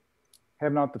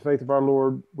have not the faith of our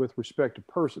Lord with respect to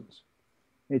persons.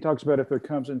 And he talks about if there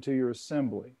comes into your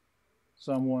assembly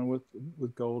someone with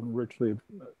gold and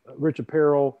rich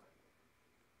apparel,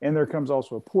 and there comes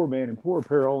also a poor man in poor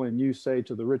apparel, and you say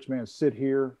to the rich man, sit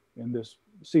here in this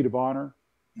seat of honor.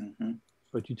 Mm-hmm.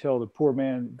 But you tell the poor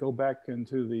man, go back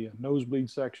into the nosebleed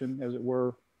section, as it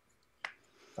were.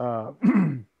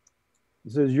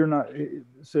 It says it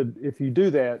said if you do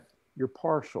that, you're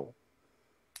partial.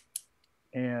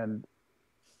 And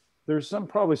there's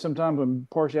probably sometimes when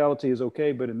partiality is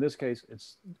okay, but in this case,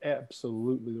 it's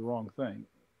absolutely the wrong thing.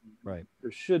 Right.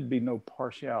 There should be no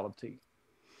partiality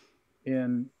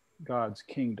in God's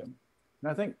kingdom.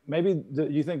 And I think maybe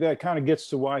you think that kind of gets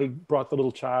to why he brought the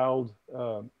little child,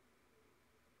 because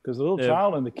the little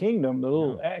child in the kingdom,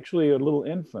 actually a little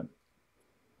infant,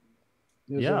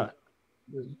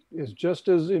 is just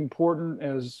as important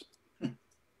as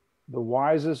the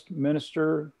wisest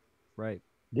minister, right,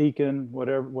 deacon,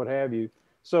 whatever, what have you.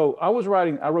 So I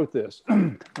wrote this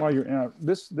while you're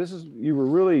this is, you were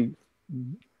really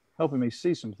helping me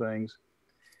see some things.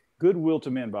 Goodwill to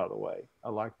men, by the way. I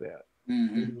like that.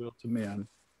 Mm-hmm. Goodwill to men.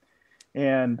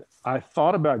 And I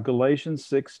thought about Galatians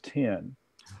 6:10.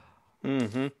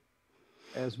 Mm-hmm.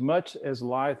 As much as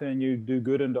lieth in you, do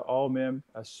good unto all men,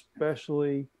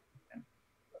 especially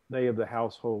they of the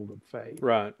household of faith.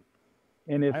 Right.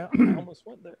 And if I almost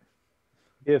went there.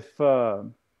 If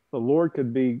the Lord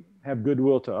could have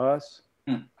goodwill to us,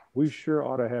 we sure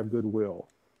ought to have goodwill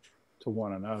to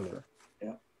one another.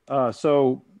 Yeah.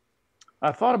 So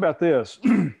I thought about this.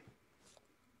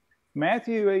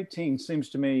 Matthew 18 seems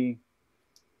to me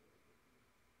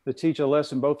to teach a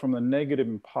lesson both from the negative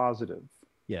and positive.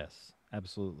 Yes,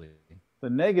 absolutely. The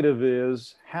negative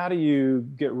is, how do you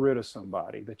get rid of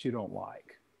somebody that you don't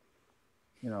like?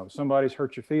 You know, somebody's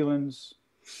hurt your feelings,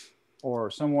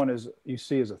 or someone you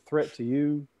see as a threat to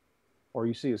you, or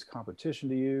you see as competition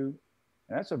to you.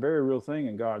 And that's a very real thing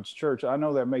in God's church. I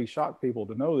know that may shock people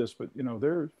to know this, but you know,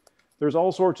 there's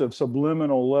all sorts of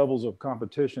subliminal levels of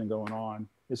competition going on,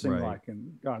 it seems like,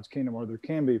 in God's kingdom, or there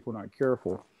can be if we're not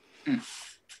careful.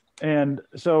 And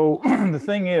so the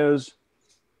thing is,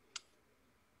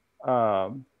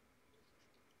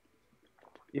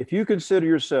 if you consider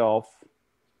yourself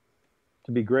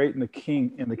to be great in the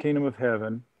kingdom of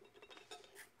heaven,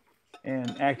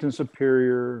 and acting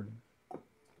superior,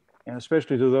 and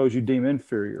especially to those you deem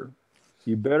inferior,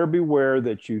 you better beware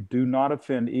that you do not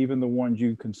offend even the ones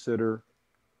you consider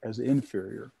as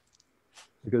inferior.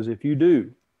 Because if you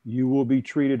do, you will be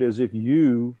treated as if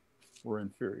you were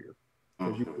inferior,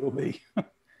 as you will be.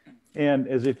 And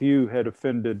as if you had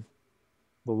offended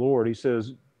the Lord. He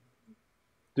says,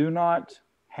 we do not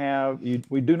have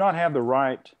the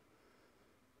right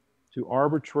to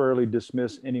arbitrarily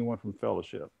dismiss anyone from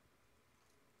fellowship.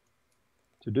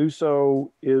 To do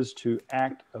so is to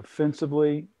act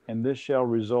offensively, and this shall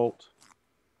result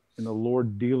in the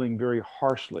Lord dealing very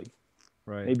harshly,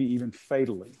 maybe even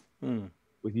fatally,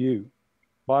 with you.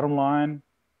 Bottom line,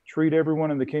 treat everyone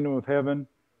in the kingdom of heaven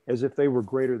as if they were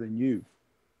greater than you,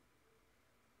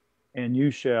 and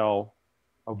you shall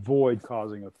avoid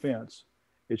causing offense.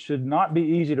 It should not be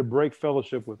easy to break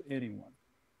fellowship with anyone,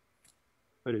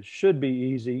 but it should be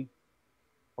easy,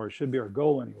 or it should be our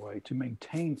goal anyway, to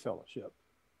maintain fellowship.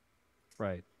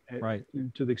 Right. Right.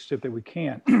 To the extent that we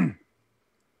can.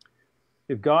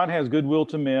 If God has goodwill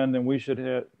to men, then we should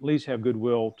at least have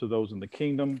goodwill to those in the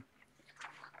kingdom.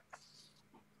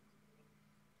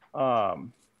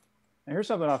 And here's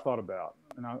something I thought about,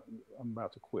 and I'm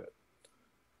about to quit.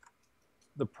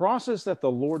 The process that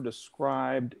the Lord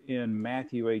described in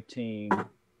Matthew 18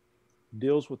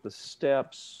 deals with the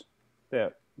steps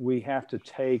that we have to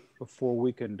take before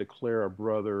we can declare a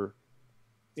brother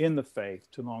in the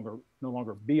faith to no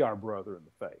longer be our brother in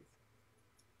the faith.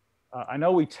 I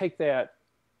know we take that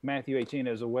Matthew 18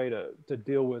 as a way to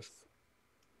deal with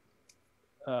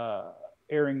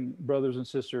erring brothers and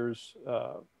sisters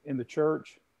in the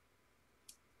church.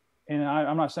 And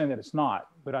I'm not saying that it's not,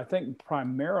 but I think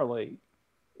primarily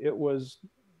it was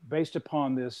based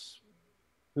upon this,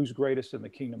 who's greatest in the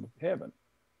kingdom of heaven.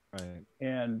 Right.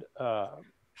 And,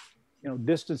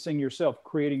 distancing yourself,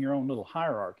 creating your own little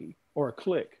hierarchy or a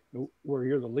clique where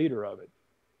you're the leader of it.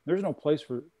 There's no place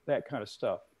for that kind of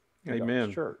stuff in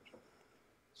God's church.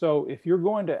 So if you're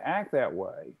going to act that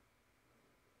way,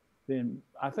 then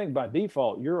I think by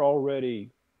default, you're already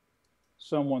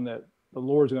someone that the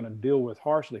Lord's going to deal with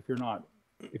harshly if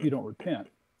you don't repent.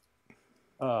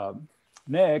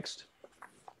 Next,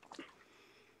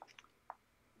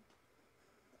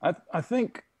 I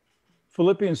think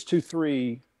Philippians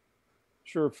 2:3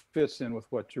 sure fits in with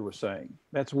what you were saying.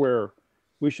 That's where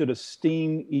we should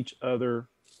esteem each other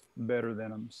better than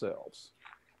themselves.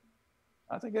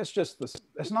 I think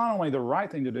that's not only the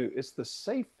right thing to do, it's the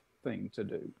safe thing to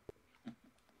do.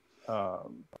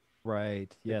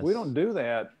 Right. Yes. If we don't do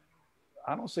that,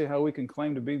 I don't see how we can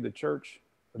claim to be the church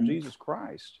of Jesus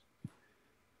Christ.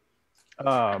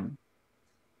 I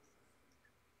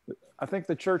think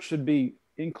the church should be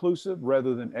inclusive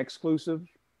rather than exclusive,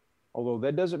 although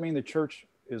that doesn't mean the church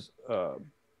is of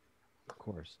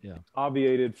course, yeah,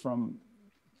 obviated from.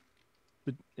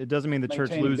 It doesn't mean the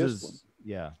church loses. Discipline.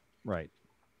 Yeah, right.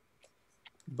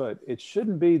 But it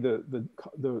shouldn't be the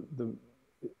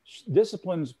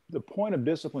disciplines. The point of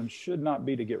discipline should not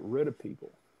be to get rid of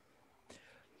people.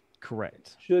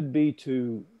 Correct. Should be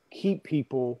to keep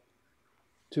people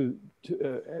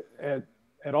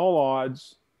at all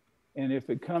odds, and if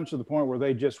it comes to the point where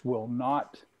they just will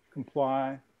not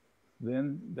comply,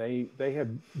 then they have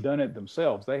done it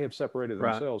themselves. They have separated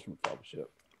themselves from fellowship.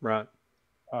 Right.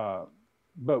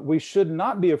 But we should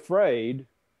not be afraid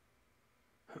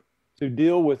to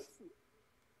deal with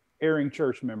erring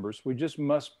church members. We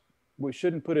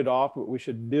shouldn't put it off, but we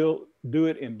should do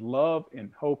it in love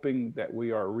and hoping that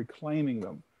we are reclaiming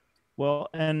them. Well,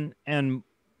 and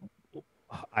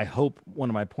I hope one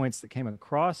of my points that came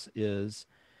across is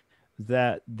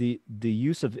that the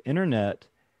use of internet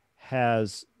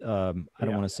has I don't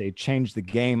want to say changed the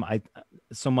game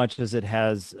so much as it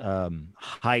has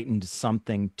heightened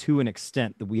something to an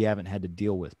extent that we haven't had to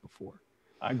deal with before.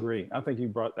 I agree. I think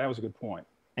that was a good point.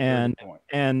 And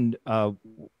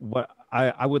what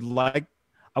I would like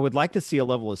to see a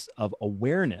level of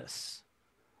awareness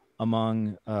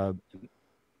among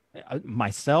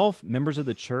myself, members of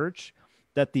the church,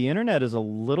 that the internet is a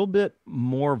little bit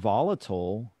more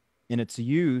volatile in its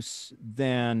use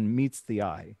than meets the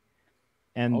eye.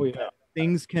 And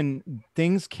things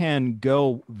can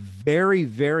go very,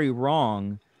 very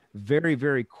wrong very,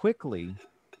 very quickly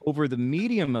over the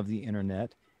medium of the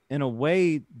internet in a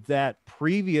way that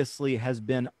previously has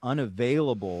been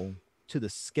unavailable to the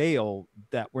scale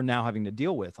that we're now having to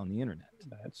deal with on the internet.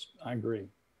 I agree.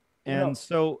 And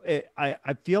so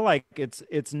I feel like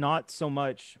it's not so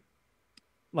much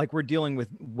like we're dealing with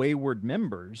wayward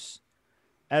members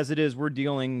as it is we're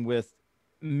dealing with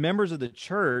members of the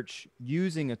church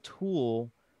using a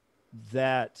tool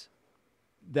that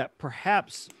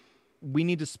perhaps we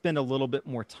need to spend a little bit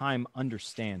more time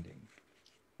understanding.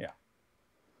 Yeah.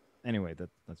 Anyway,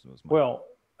 that's what was my well.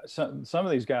 Some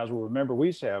of these guys will remember we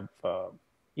used to have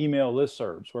email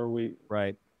listservs where we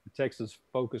Texas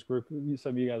focus group.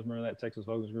 Some of you guys remember that Texas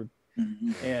focus group.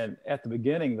 Mm-hmm. And at the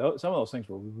beginning, some of those things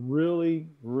were really,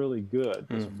 really good.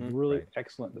 Some really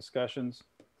excellent discussions.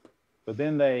 But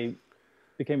then they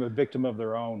became a victim of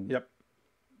their own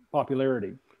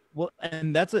popularity. Well,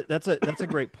 and that's a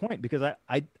great point, because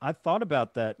I thought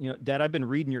about that. You know, Dad, I've been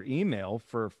reading your email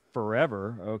for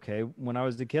forever. Okay, when I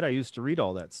was a kid, I used to read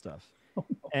all that stuff,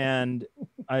 and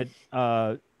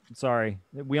sorry,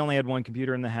 we only had one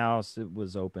computer in the house. It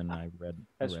was open. I read.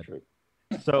 That's true.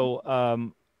 So,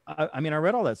 I mean, I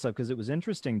read all that stuff because it was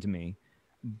interesting to me,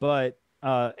 but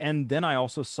and then I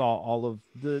also saw all of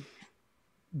the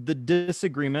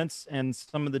disagreements and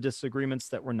some of the disagreements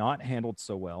that were not handled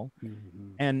so well.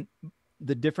 Mm-hmm. And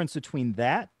the difference between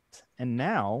that and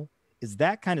now is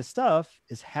that kind of stuff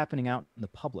is happening out in the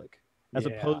public as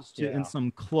opposed to in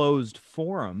some closed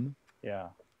forum. Yeah.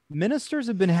 Ministers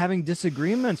have been having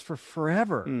disagreements for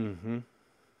forever. Mm-hmm.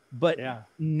 But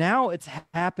now it's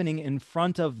happening in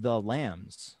front of the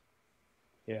lambs.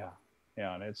 Yeah.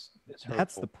 Yeah. And it's hurtful.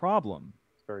 That's the problem.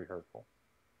 It's very hurtful.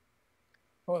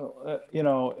 Well, you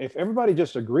know, if everybody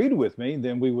just agreed with me,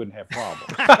 then we wouldn't have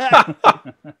problems.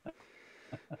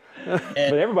 But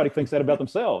everybody thinks that about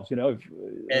themselves, you know.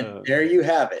 And there you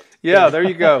have it. Yeah, there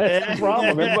you go. That's the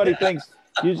problem. Everybody thinks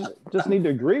you just need to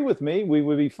agree with me. We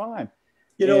would be fine.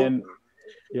 You know, and,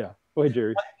 go ahead,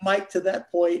 Jerry. Mike, to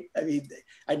that point, I mean,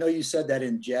 I know you said that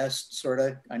in jest, sort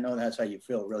of. I know that's how you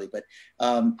feel, really. But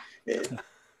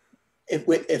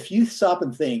if you stop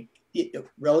and think,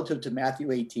 relative to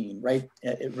Matthew 18, right,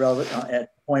 at the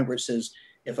point where it says,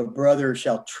 if a brother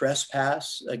shall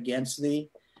trespass against thee,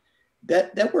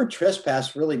 that word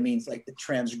trespass really means like to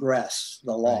transgress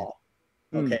the law.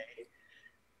 Right. Okay.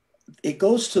 It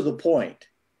goes to the point.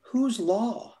 Whose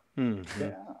law? Mm-hmm.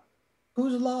 Yeah.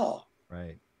 Whose law?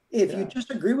 Right. If you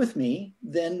just agree with me,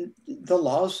 then the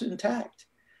law's intact.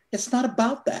 It's not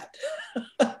about that.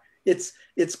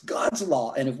 It's God's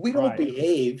law. And if we don't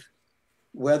behave,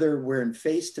 whether we're in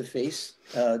face-to-face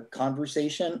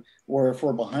conversation or if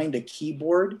we're behind a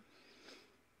keyboard,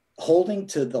 holding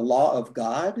to the law of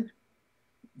God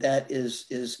that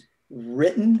is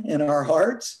written in our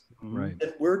hearts, right,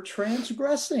 that we're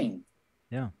transgressing.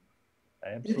 Yeah,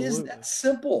 absolutely. It is that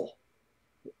simple.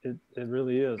 It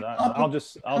really is. I'll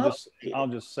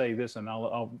just say this, and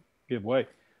I'll give way.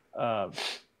 I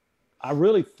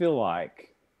really feel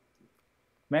like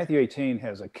Matthew 18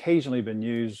 has occasionally been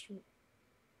used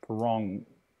for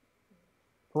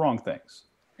wrong things.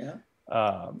 Yeah.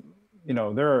 You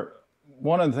know,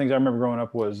 one of the things I remember growing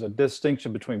up was a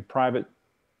distinction between private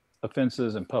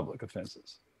offenses and public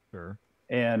offenses. Sure.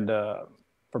 And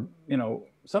for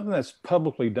something that's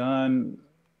publicly done,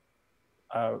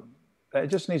 that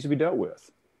just needs to be dealt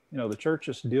with. You know, the church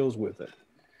just deals with it.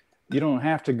 You don't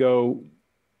have to go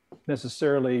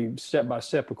necessarily step by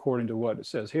step according to what it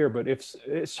says here, but if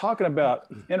it's talking about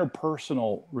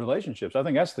interpersonal relationships, I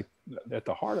think that's at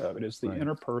the heart of it is the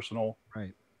interpersonal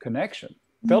connection.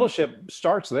 Fellowship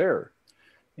starts there,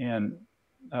 and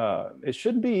it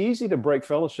shouldn't be easy to break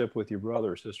fellowship with your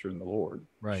brother or sister in the Lord.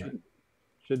 Right.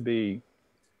 Should be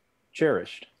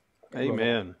cherished.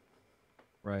 Amen.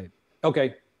 Right.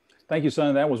 Okay. Thank you,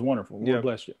 son. That was wonderful. Lord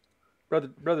bless you.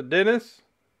 Brother Dennis?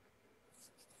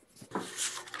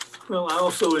 Well, I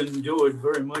also enjoyed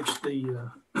very much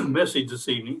the message this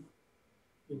evening.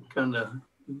 It kind of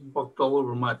walked all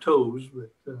over my toes,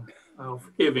 but I'll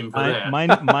forgive him for that.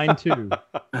 Mine too.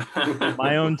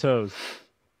 My own toes.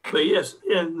 But yes,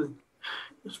 and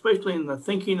especially in the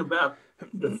thinking about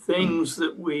the things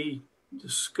that we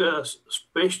discuss,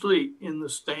 especially in the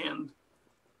stand,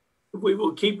 if we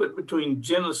will keep it between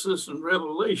Genesis and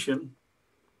Revelation,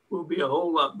 we'll be a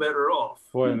whole lot better off.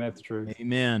 Boy, and that's true.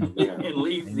 Amen. And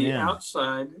leave the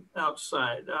outside.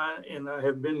 I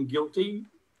have been guilty,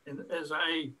 and as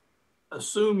I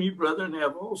assume you, brethren,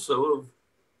 have also,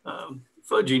 of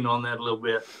fudging on that a little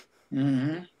bit.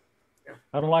 Mm-hmm.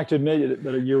 I don't like to admit it,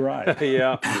 but you're right.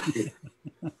 Yeah.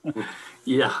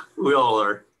 Yeah, we all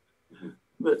are.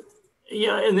 But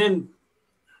yeah, and then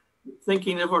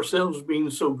thinking of ourselves being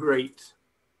so great.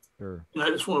 Sure. And I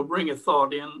just want to bring a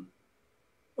thought in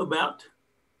about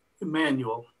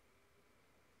Emmanuel.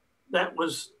 That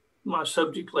was my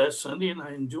subject last Sunday, and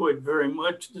I enjoyed very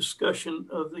much discussion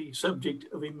of the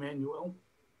subject of Emmanuel.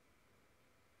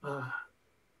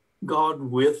 God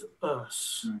with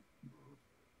us.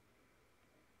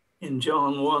 In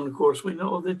John 1, of course, we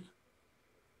know that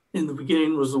in the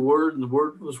beginning was the Word, and the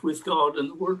Word was with God,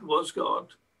 and the Word was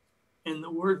God, and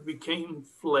the Word became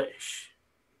flesh.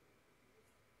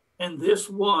 And this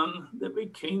one that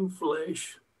became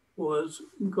flesh was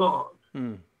God.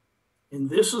 And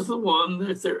this is the one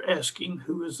that they're asking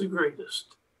who is the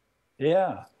greatest.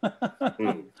 Yeah.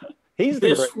 He's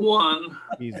the this one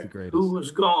He's the greatest. who was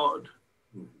God,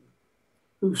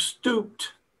 who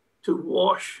stooped to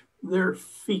wash their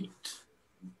feet.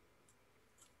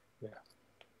 Yeah.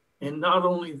 And not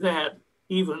only that,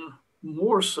 even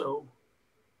more so,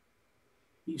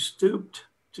 he stooped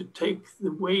to take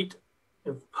the weight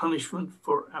of punishment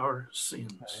for our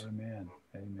sins. Amen.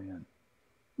 Amen.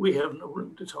 We have no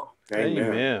room to talk.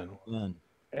 Amen. Amen.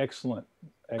 Excellent.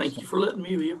 Thank you for letting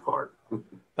me be a part.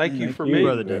 Thank you for you, being,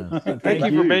 Brother Dennis. Thank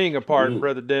you for being a part,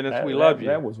 Brother Dennis. We love you.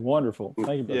 That was wonderful.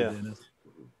 Thank you, Brother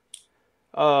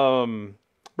Dennis.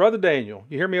 Brother Daniel,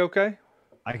 you hear me okay?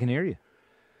 I can hear you.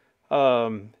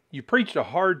 you preached a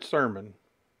hard sermon.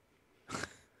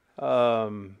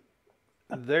 There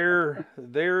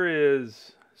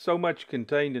is so much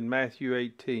contained in Matthew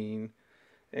 18,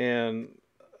 and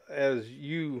as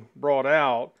you brought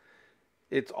out,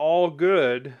 it's all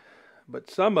good, but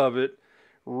some of it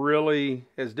really,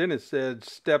 as Dennis said,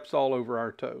 steps all over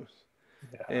our toes.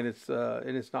 Yeah. And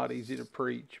it's not easy to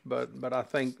preach, but I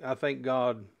thank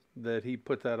God that He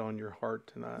put that on your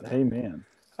heart tonight. Amen.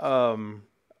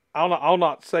 I'll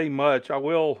not say much. I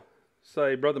will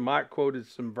say Brother Mike quoted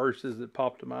some verses that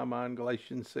popped to my mind,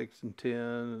 Galatians 6 and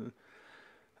 10.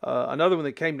 Another one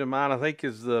that came to mind, I think,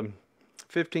 is the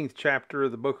 15th chapter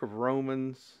of the book of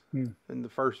Romans. In the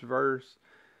first verse.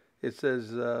 It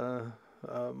says,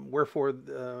 wherefore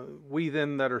we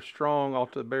then that are strong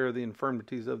ought to bear the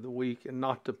infirmities of the weak and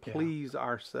not to please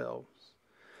ourselves.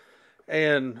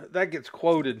 And that gets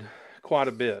quoted quite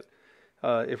a bit.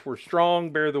 If we're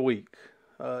strong, bear the weak.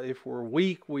 If we're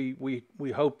weak, we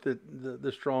hope that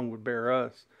the strong would bear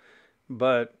us.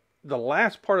 But the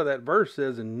last part of that verse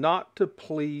says, and not to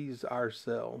please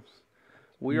ourselves.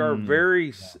 We are a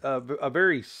very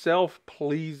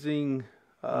self-pleasing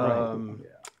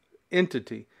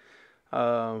entity.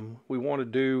 We want to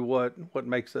do what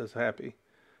makes us happy.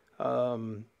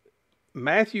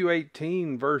 Matthew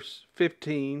 18, verse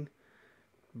 15,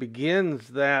 begins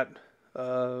that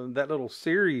little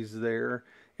series there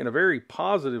in a very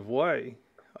positive way.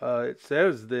 It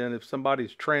says then, if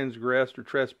somebody's transgressed or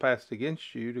trespassed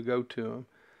against you, to go to them.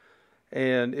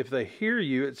 And if they hear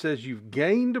you, it says you've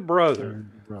gained a brother.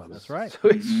 That's right. So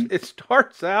it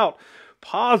starts out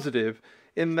positive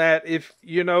in that if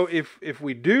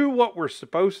we do what we're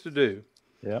supposed to do,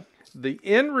 the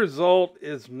end result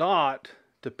is not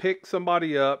to pick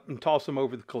somebody up and toss them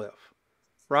over the cliff,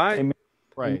 right? Amen.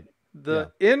 Right.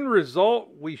 The end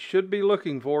result we should be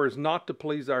looking for is not to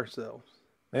please ourselves.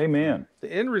 Amen. The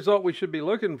end result we should be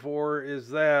looking for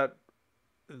is that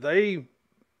they,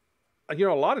 a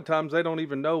lot of times they don't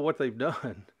even know what they've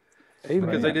done. Amen.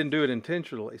 Because they didn't do it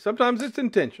intentionally. Sometimes it's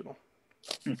intentional.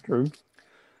 True.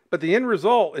 But the end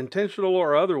result, intentional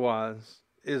or otherwise,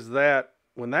 is that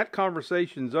when that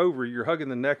conversation's over, you're hugging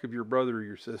the neck of your brother or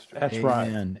your sister. That's right.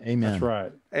 Amen. That's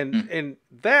right. And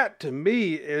that to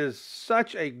me is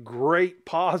such a great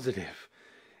positive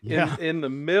in the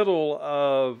middle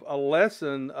of a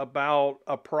lesson about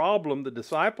a problem the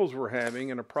disciples were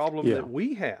having and a problem that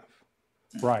we have.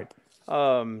 Right.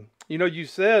 You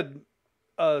said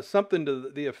something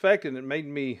to the effect, and it made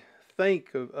me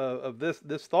think of this.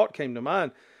 This thought came to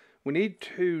mind. We need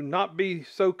to not be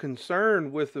so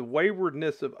concerned with the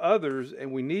waywardness of others,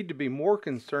 and we need to be more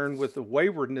concerned with the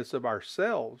waywardness of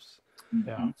ourselves.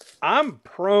 Yeah. I'm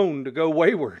prone to go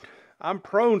wayward. I'm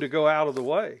prone to go out of the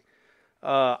way.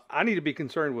 I need to be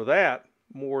concerned with that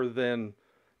more than,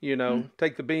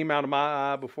 take the beam out of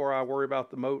my eye before I worry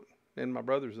about the mote in my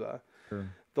brother's eye. Sure.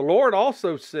 The Lord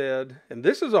also said, and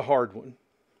this is a hard one,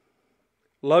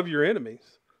 love your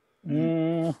enemies.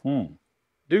 Mm-hmm.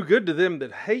 Do good to them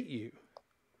that hate you,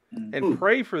 and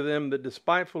pray for them that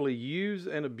despitefully use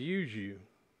and abuse you.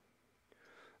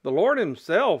 The Lord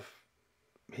himself,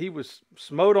 he was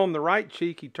smote on the right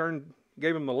cheek, he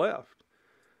gave him the left.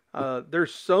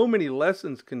 There's so many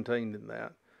lessons contained in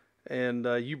that. And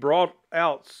you brought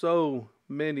out so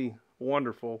many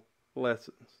wonderful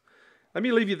lessons. Let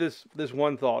me leave you this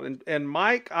one thought. And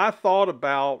Mike, I thought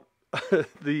about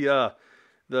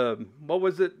what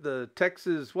was it? The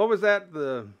Texas, what was that?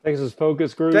 The Texas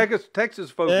Focus Group.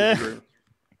 Texas Focus Group.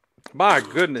 My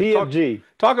goodness. TFG.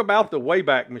 Talk about the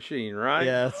Wayback Machine, right?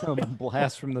 Yeah, that's a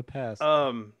blast from the past.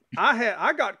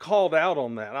 I got called out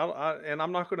on that. And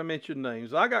I'm not going to mention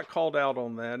names. I got called out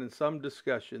on that in some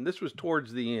discussion. This was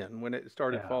towards the end when it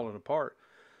started falling apart.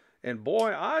 And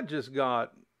boy, I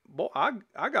got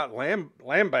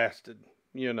lambasted,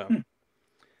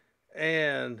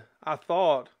 And I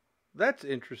thought, that's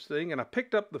interesting. And I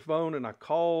picked up the phone and I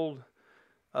called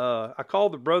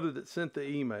the brother that sent the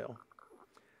email.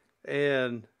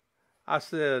 And I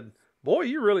said, boy,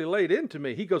 you really laid into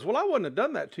me. He goes, well, I wouldn't have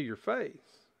done that to your face.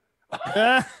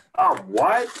 Oh,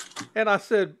 what? And I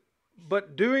said,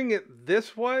 but doing it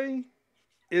this way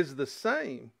is the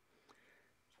same.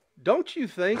 Don't you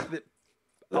think that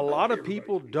a lot of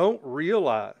people don't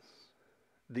realize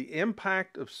the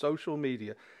impact of social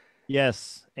media?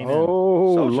 Yes. Amen.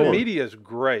 Oh, social Lord. media is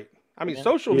great. I mean,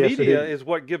 social media is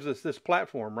what gives us this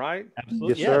platform, right?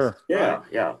 Absolutely. Yes, sir. Yeah, right?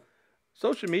 yeah.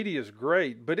 Social media is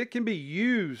great, but it can be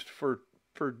used for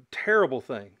terrible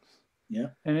things. Yeah.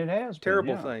 And it has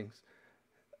terrible things.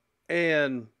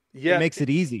 And yet it makes it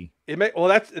easy.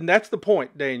 That's the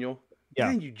point, Daniel. Yeah.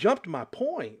 Man, you jumped my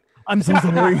point. I'm so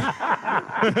sorry.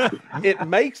 It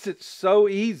makes it so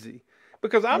easy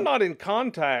because I'm not in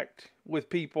contact with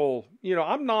people. You know,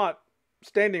 I'm not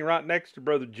standing right next to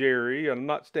Brother Jerry, and I'm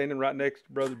not standing right next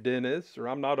to Brother Dennis, or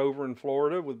I'm not over in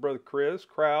Florida with Brother Chris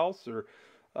Krause or,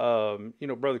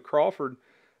 Brother Crawford.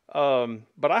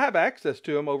 But I have access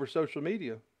to them over social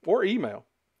media or email.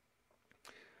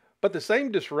 But the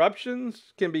same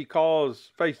disruptions can be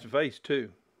caused face to face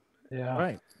too. Yeah.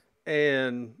 Right.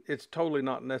 And it's totally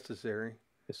not necessary.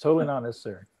 It's totally not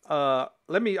necessary.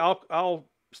 I'll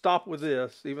stop with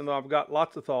this, even though I've got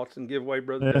lots of thoughts, and give way,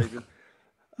 Brother David.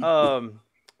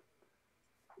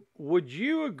 Would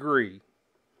you agree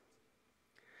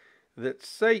that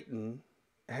Satan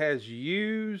has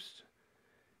used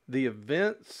the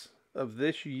events of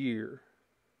this year,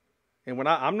 and when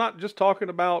I'm not just talking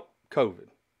about COVID.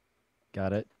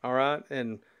 Got it. All right,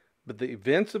 but the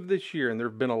events of this year, and there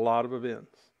have been a lot of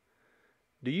events.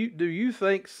 Do you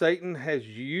think Satan has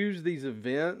used these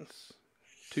events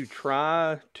to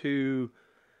try to,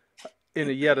 in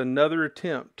yet another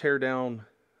attempt, tear down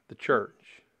the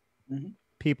church? Mm-hmm.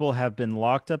 People have been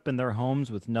locked up in their homes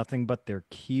with nothing but their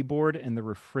keyboard and the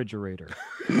refrigerator.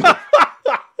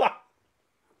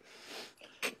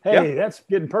 Hey, that's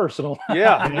getting personal.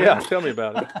 Yeah. Tell me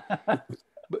about it.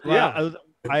 But, Well,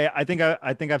 I think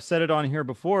I've said it on here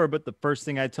before, but the first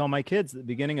thing I tell my kids at the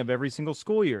beginning of every single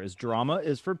school year is drama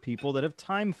is for people that have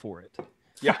time for it.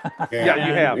 Yeah,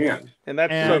 you have, and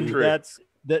that's so true.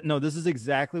 No, this is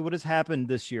exactly what has happened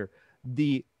this year.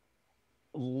 The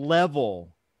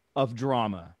level of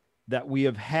drama that we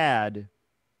have had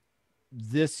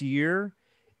this year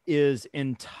is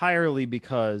entirely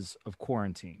because of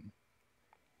quarantine,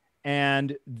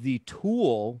 and the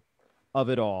tool of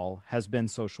it all has been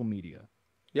social media.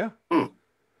 Yeah. I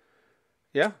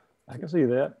can see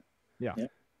that. Yeah.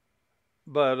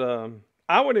 But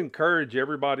I would encourage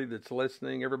everybody that's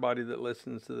listening, everybody that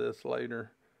listens to this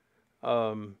later,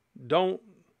 don't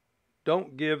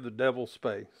give the devil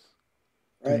space.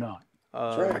 Do not.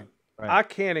 That's right. I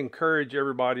can't encourage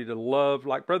everybody to love,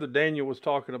 like Brother Daniel was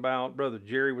talking about, Brother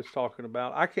Jerry was talking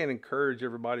about. I can't encourage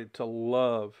everybody to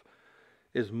love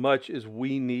as much as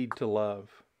we need to love,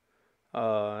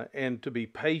 and to be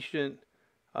patient,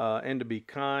 and to be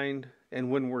kind. And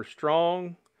when we're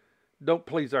strong, don't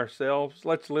please ourselves.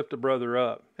 Let's lift a brother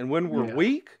up. And when we're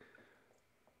weak,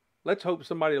 let's hope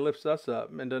somebody lifts us up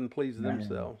and doesn't please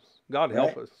themselves. God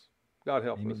help us. God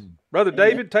help us. Brother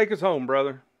David, take us home,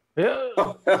 brother. Yeah.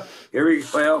 Here we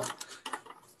go.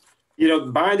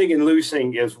 Well, binding and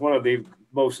loosing is one of the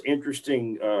most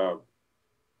interesting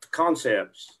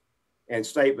concepts and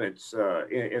statements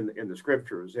in the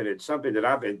scriptures. And it's something that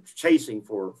I've been chasing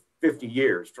for 50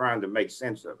 years, trying to make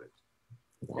sense of it.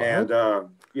 What? And,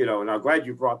 and I'm glad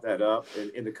you brought that up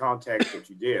in the context that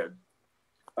you did,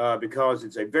 because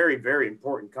it's a very, very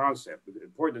important concept,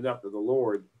 important enough to the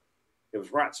Lord. It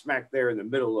was right smack there in the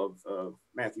middle of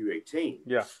Matthew 18.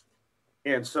 Yeah.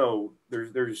 And so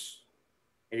and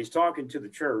he's talking to the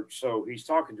church. So he's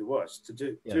talking to us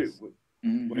too.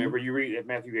 Mm-hmm. Whenever you read at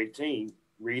Matthew 18,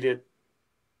 read it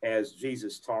as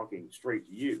Jesus talking straight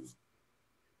to you.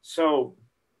 So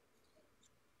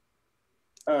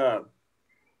the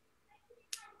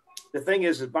thing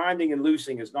is that binding and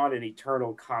loosing is not an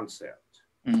eternal concept.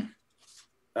 Mm.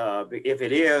 If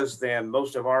it is, then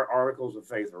most of our articles of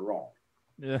faith are wrong.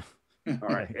 Yeah. All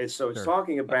right. And so it's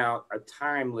talking about a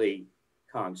timely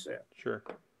concept. Sure.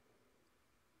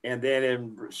 And then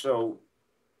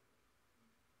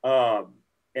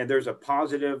and there's a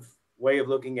positive way of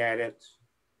looking at it,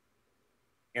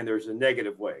 and there's a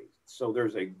negative way. So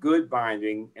there's a good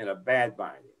binding and a bad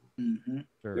binding. Mm-hmm.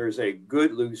 Sure. There's a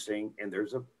good loosing and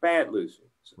there's a bad loosing.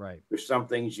 Right. There's some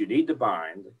things you need to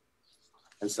bind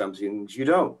and some things you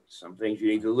don't. Some things you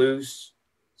need to loose,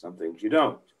 some things you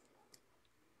don't.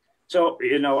 So,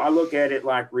 I look at it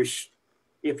like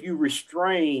if you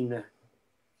restrain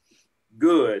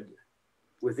good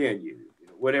within you,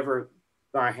 whatever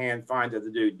thy hand findeth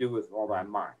to do, do with all thy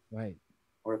might. Right.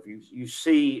 Or if you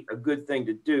see a good thing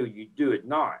to do, you do it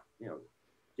not.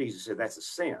 Jesus said that's a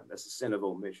sin. That's a sin of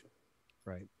omission.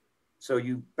 Right. So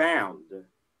you bound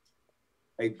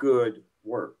a good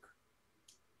work.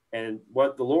 And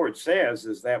what the Lord says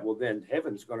is that, well, then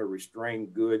heaven's going to restrain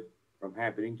good from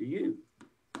happening to you.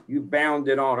 You bound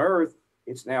it on earth,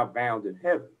 it's now bound in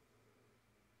heaven.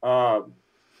 Or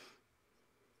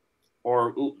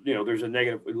there's a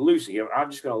negative loosing.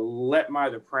 I'm just going to let my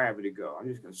depravity go. I'm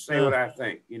just going to say what I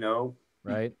think,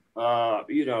 Right.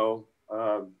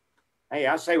 Hey,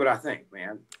 I say what I think,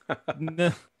 man.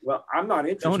 Well, I'm not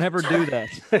interested. Don't ever do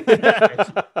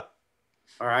that.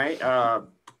 All right.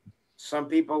 Some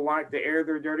people like to air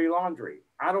their dirty laundry.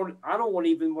 I don't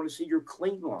even want to see your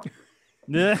clean laundry.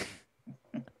 Yeah.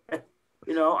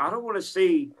 You know, I don't want to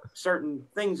see certain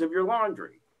things of your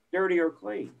laundry, dirty or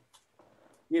clean.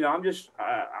 You know, I'm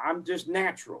just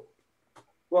natural.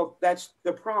 Well, that's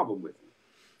the problem with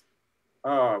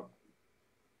you.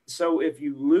 So if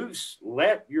you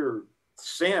let your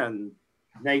sin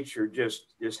nature just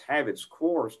have its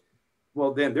course,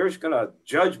 well, then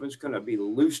judgment's gonna be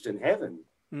loosed in heaven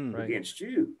against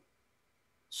you.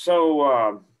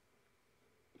 So,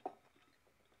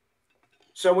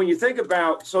 so when you think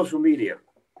about social media,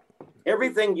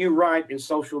 everything you write in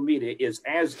social media is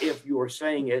as if you are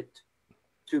saying it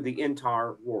to the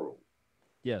entire world.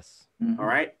 Yes. All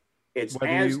right. It's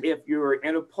if you're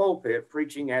in a pulpit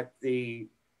preaching at the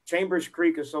Chambers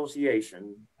Creek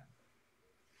Association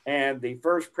and the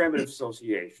First Primitive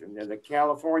Association and the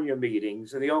California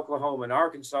meetings and the Oklahoma and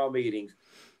Arkansas meetings.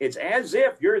 It's as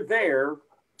if you're there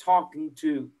talking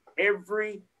to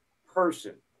every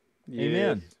person.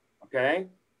 Amen. Okay.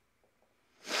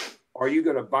 Are you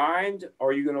going to bind or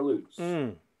are you going to loose?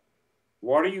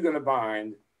 What are you going to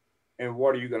bind and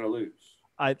what are you going to lose?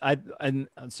 I'm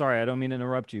sorry, I don't mean to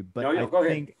interrupt you, but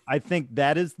I think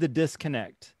that is the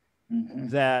disconnect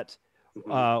that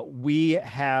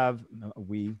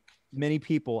many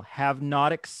people have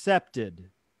not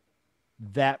accepted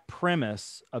that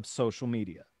premise of social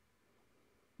media,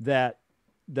 that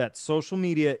social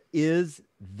media is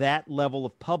that level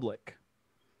of public,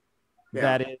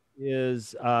 that it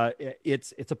is,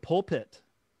 it's a pulpit.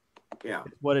 Yeah.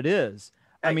 It's what it is.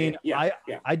 I mean,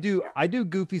 I do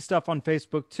goofy stuff on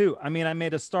Facebook too. I mean, I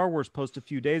made a Star Wars post a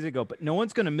few days ago, but no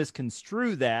one's going to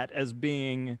misconstrue that as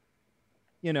being,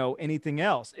 you know, anything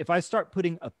else. If I start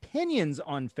putting opinions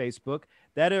on Facebook,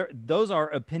 those are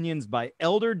opinions by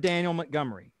Elder Daniel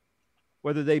Montgomery,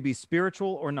 whether they be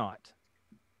spiritual or not.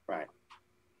 Right.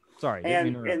 Sorry.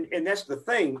 And that's the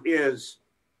thing is,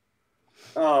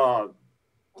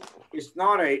 it's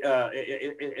not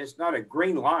a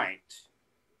green light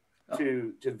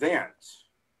to vent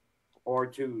or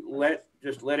to let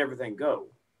everything go.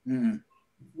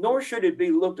 Nor should it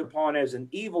be looked upon as an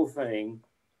evil thing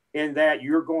in that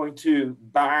you're going to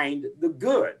bind the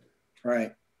good.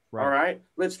 Right. All right.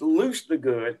 Let's loose the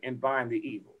good and bind the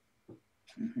evil.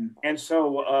 And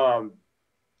so,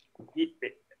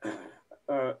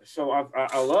 so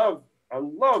I love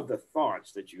the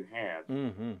thoughts that you had.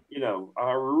 You know,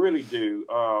 I really do.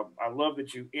 I love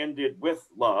that you ended with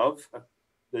love,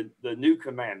 the new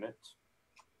commandment.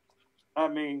 I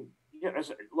mean,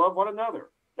 love one another.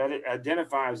 That it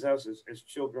identifies us as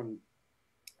children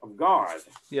of God.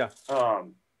 Yeah.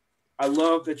 I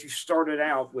love that you started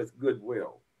out with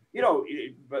goodwill. You know,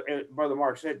 but Brother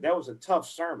Mark said that was a tough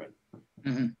sermon,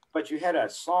 but you had a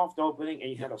soft opening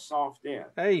and you had a soft end.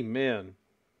 Amen.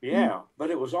 Yeah, but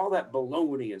it was all that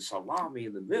bologna and salami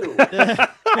in the middle.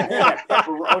 That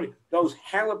pepperoni, those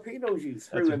jalapenos you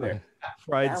threw in there.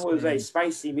 That was a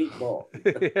spicy meatball.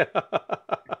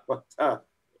 But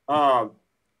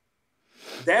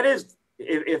that is,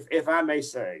 if I may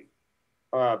say,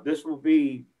 this is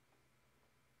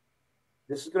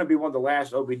going to be one of the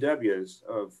last OBWs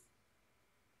of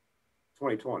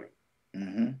 2020.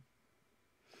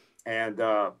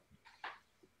 And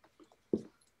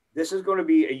this is going to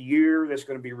be a year that's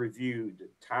going to be reviewed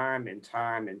time and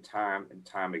time and time and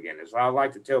time again. As I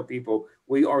like to tell people,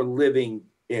 we are living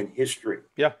in history.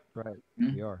 Yeah, right.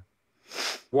 We are.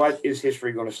 What is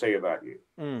history going to say about you?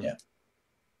 Yeah.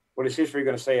 What is history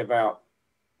going to say about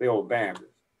the old Baptists?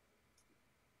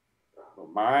 Well,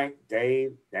 Mike,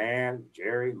 Dave, Dan,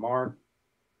 Jerry, Mark,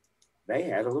 they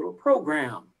had a little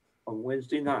program on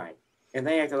Wednesday night, and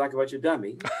they acted like a bunch of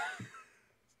dummies.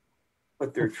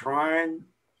 But they're trying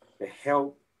to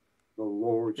help the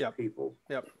Lord's people.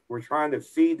 We're trying to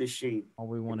feed the sheep. All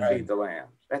we want to feed the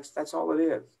lambs. That's all it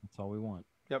is. That's all we want.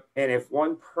 And if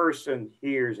one person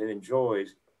hears and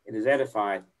enjoys and is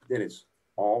edified, then it's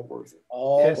all worth it.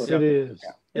 Yes, it is.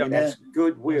 And that's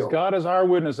goodwill. As God is our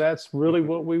witness. That's really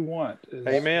what we want.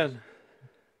 Amen.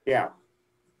 Yeah.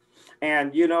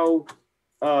 And, you know,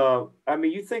 I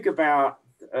mean, you think about,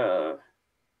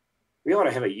 we ought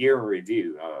to have a year in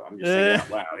review. I'm just saying out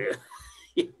loud.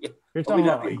 You're talking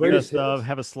about the greatest stuff.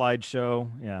 Have a slideshow.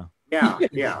 Yeah.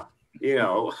 Yeah. You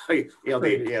know, the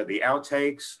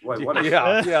outtakes. What there's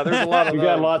a lot of. We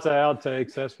got lots of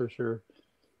outtakes, that's for sure.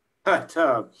 But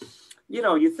you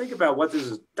know, you think about what this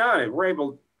has done,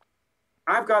 and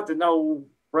I've got to know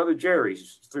Brother Jerry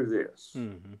through this.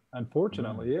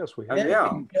 Unfortunately, yes, we have.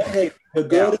 Hey, the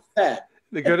good and bad.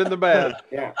 The good and the bad.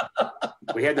 Yeah.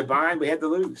 We had to bind, we had to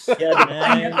loose.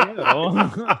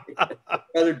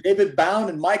 Brother David Bound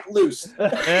and Mike Luce.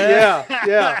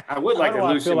 Yeah. I would like to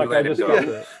lose him. Let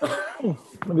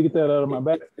me get that out of my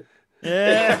back.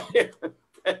 Yeah.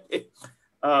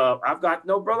 I've got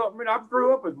no brother. I mean, I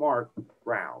grew up with Mark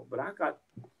Rao, but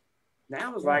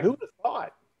now it's like, Who would have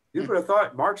thought? you would have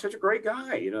thought Mark's such a great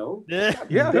guy, Yeah,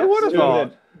 who would have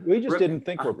thought? We just didn't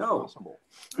think were possible.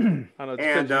 I know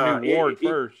it's because you knew Ward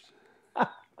first.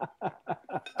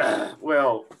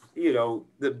 Well,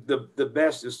 the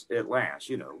best is at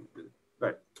last,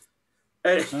 but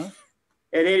at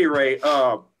any rate,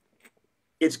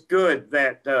 it's good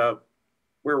that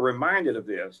we're reminded of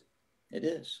this. It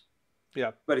is.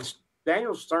 Yeah. But it's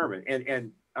Daniel's sermon,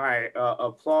 and I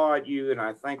applaud you, and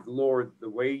I thank the Lord the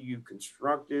way you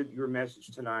constructed your message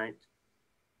tonight.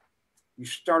 You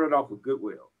started off with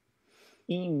goodwill.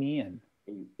 Amen.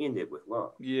 And you ended with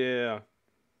love. Yeah.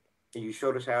 And you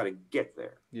showed us how to get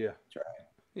there. Yeah. That's right.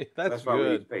 Yeah, That's why we need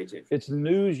good. to pay attention. It's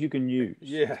news you can use.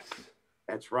 Yes.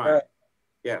 That's right.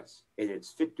 Yes. And it's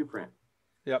fit to print.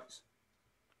 Yep.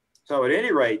 So at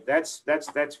any rate, that's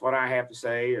what I have to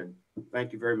say, and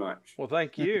thank you very much. Well,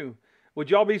 thank you. Would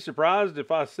y'all be surprised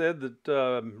if I said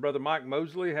that Brother Mike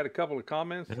Mosley had a couple of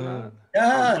comments tonight?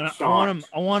 Yeah. I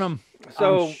want him.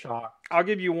 So I'm shocked. I'll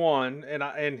give you one,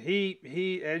 and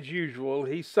he as usual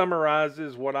he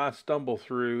summarizes what I stumble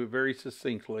through very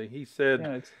succinctly. He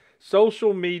said,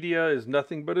 "Social media is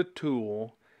nothing but a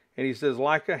tool," and he says,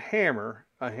 "Like a hammer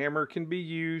can be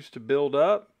used to build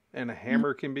up, and a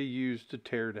hammer can be used to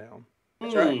tear down."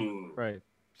 That's right. Right.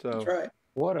 So That's right.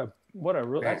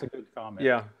 That's a good comment.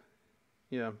 yeah,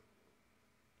 yeah.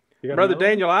 You got Brother another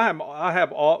Daniel, I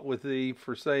have aught with thee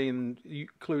for saying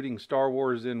including Star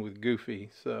Wars in with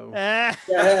Goofy. So I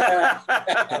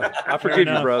forgive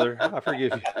you, brother. I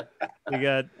forgive you.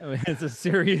 It's a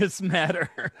serious matter.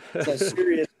 It's a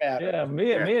serious matter. Yeah,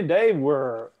 me and Dave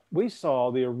we saw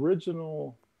the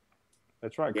original.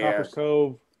 That's right, Yes. Copper's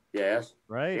Cove. Yes.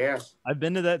 Right. Yes. I've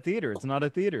been to that theater. It's not a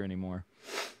theater anymore.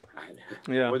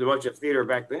 Yeah. With a bunch of theater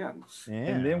back then. Yeah.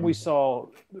 And then we saw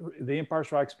The Empire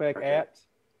Strikes Back at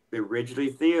The Ridgely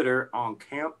Theater on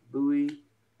Camp Bowie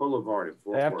Boulevard in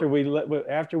Fort Worth.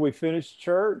 after we finished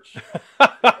church,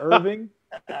 Irving.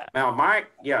 Now, Mike,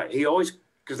 he always,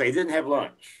 because they didn't have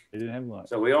lunch. They didn't have lunch.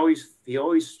 So he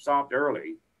always stopped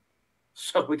early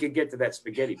so we could get to that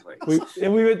spaghetti place.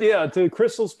 We went to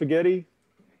Crystal Spaghetti.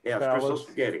 Yeah, Crystal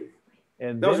Spaghetti.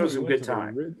 And Those then were some good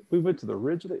times. We went to the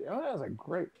Ridgely. Oh, that was a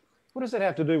great. What does that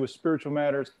have to do with spiritual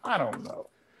matters? I don't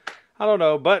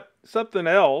know. But something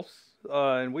else,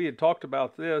 and we had talked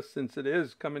about this since it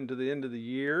is coming to the end of the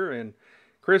year and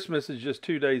Christmas is just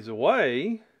 2 days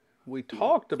away. We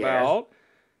talked about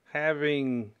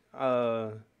having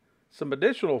some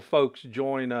additional folks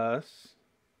join us.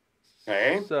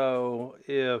 Okay. So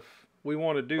if we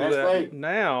want to do that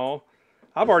now,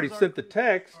 I've already sent the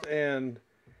text, and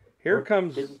here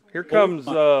comes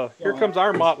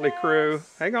our motley crew.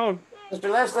 Hang on, Mr.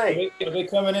 Leslie. Are they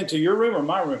coming into your room or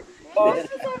my room?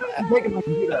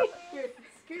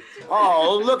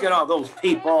 Oh, look at all those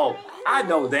people. I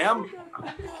know them.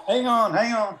 Hang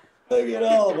on. Look at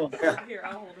all of them. Here,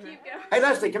 I'll hold him. Hey,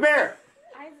 Leslie, come here.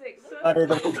 Isaac, I'm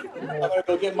gonna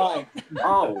go get mine.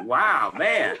 Oh, wow,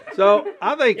 man. so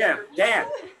I think Yeah, Dad.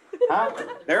 Huh?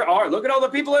 There are. Look at all the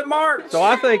people at March. So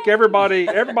I think everybody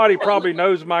probably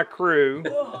knows my crew.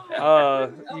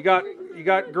 You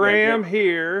got Graham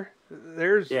here.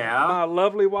 There's my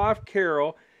lovely wife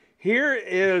Carol. Here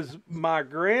is my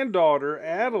granddaughter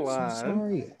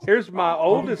Adeline. Here's my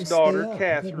oldest daughter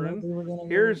Catherine.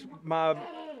 Here's my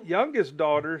youngest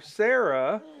daughter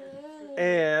Sarah,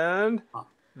 and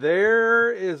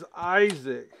there is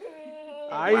Isaac.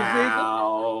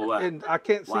 Wow. And I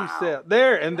can't see Seth.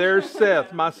 There's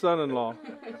Seth, my son-in-law.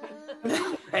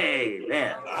 Hey,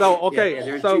 man. So okay, Yeah,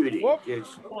 there's so Judy. whoop.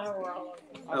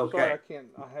 I'm Okay. Sorry, I can't.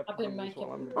 I have to do this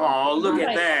while I'm. Oh, look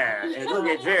at that. And look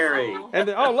at Jerry. And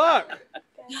then, oh look,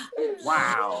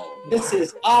 Wow. This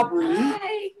is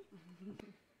Aubrey.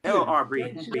 Hello, Aubrey.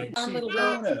 Our little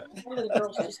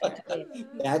girls just got to play.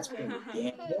 That's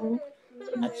Daniel.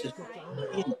 That's just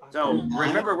So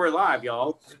remember, we're live,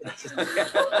 y'all. So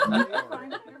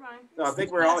I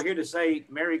think we're all here to say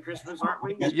Merry Christmas, aren't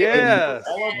we? yes.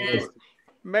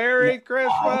 Merry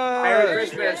Christmas. Merry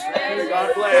Christmas.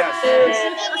 God bless.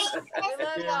 We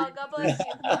love y'all. God bless you.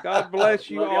 God bless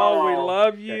you Love all. We y'all.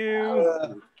 love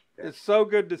you. It's so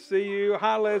good to see you.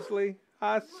 Hi, Leslie.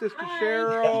 Hi, Sister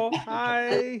Cheryl.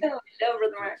 Hi,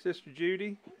 Sister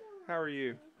Judy. How are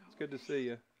you? It's good to see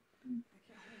you.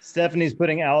 Stephanie's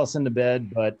putting Allison to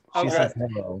bed, but she Okay. says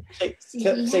hello.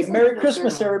 say Merry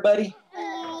Christmas, everybody.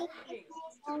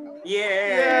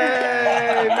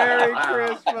 Yeah. Yay! Merry Wow.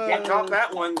 Christmas. Can't top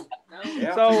that one.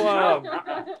 Yeah. So,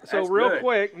 so That's real good.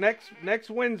 quick, next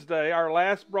Wednesday, our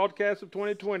last broadcast of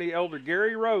 2020, Elder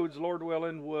Gary Rhodes, Lord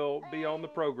willing, will be on the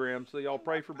program. So y'all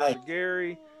pray for Brother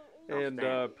Gary and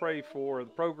pray for the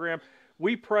program.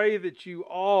 We pray that you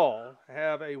all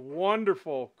have a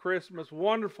wonderful Christmas,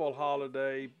 wonderful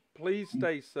holiday. Please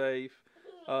stay safe.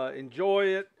 Enjoy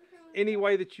it any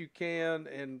way that you can,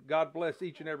 and God bless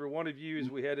each and every one of you as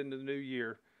we head into the new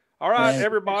year. All right,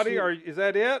 everybody, is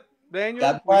that it? Daniel,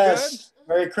 God we good? bless.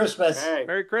 Merry Christmas. Hey,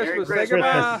 Merry Christmas. Merry Say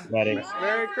goodbye. Christmas, everybody.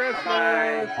 Merry Christmas.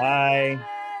 Bye. Bye.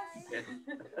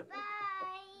 Bye.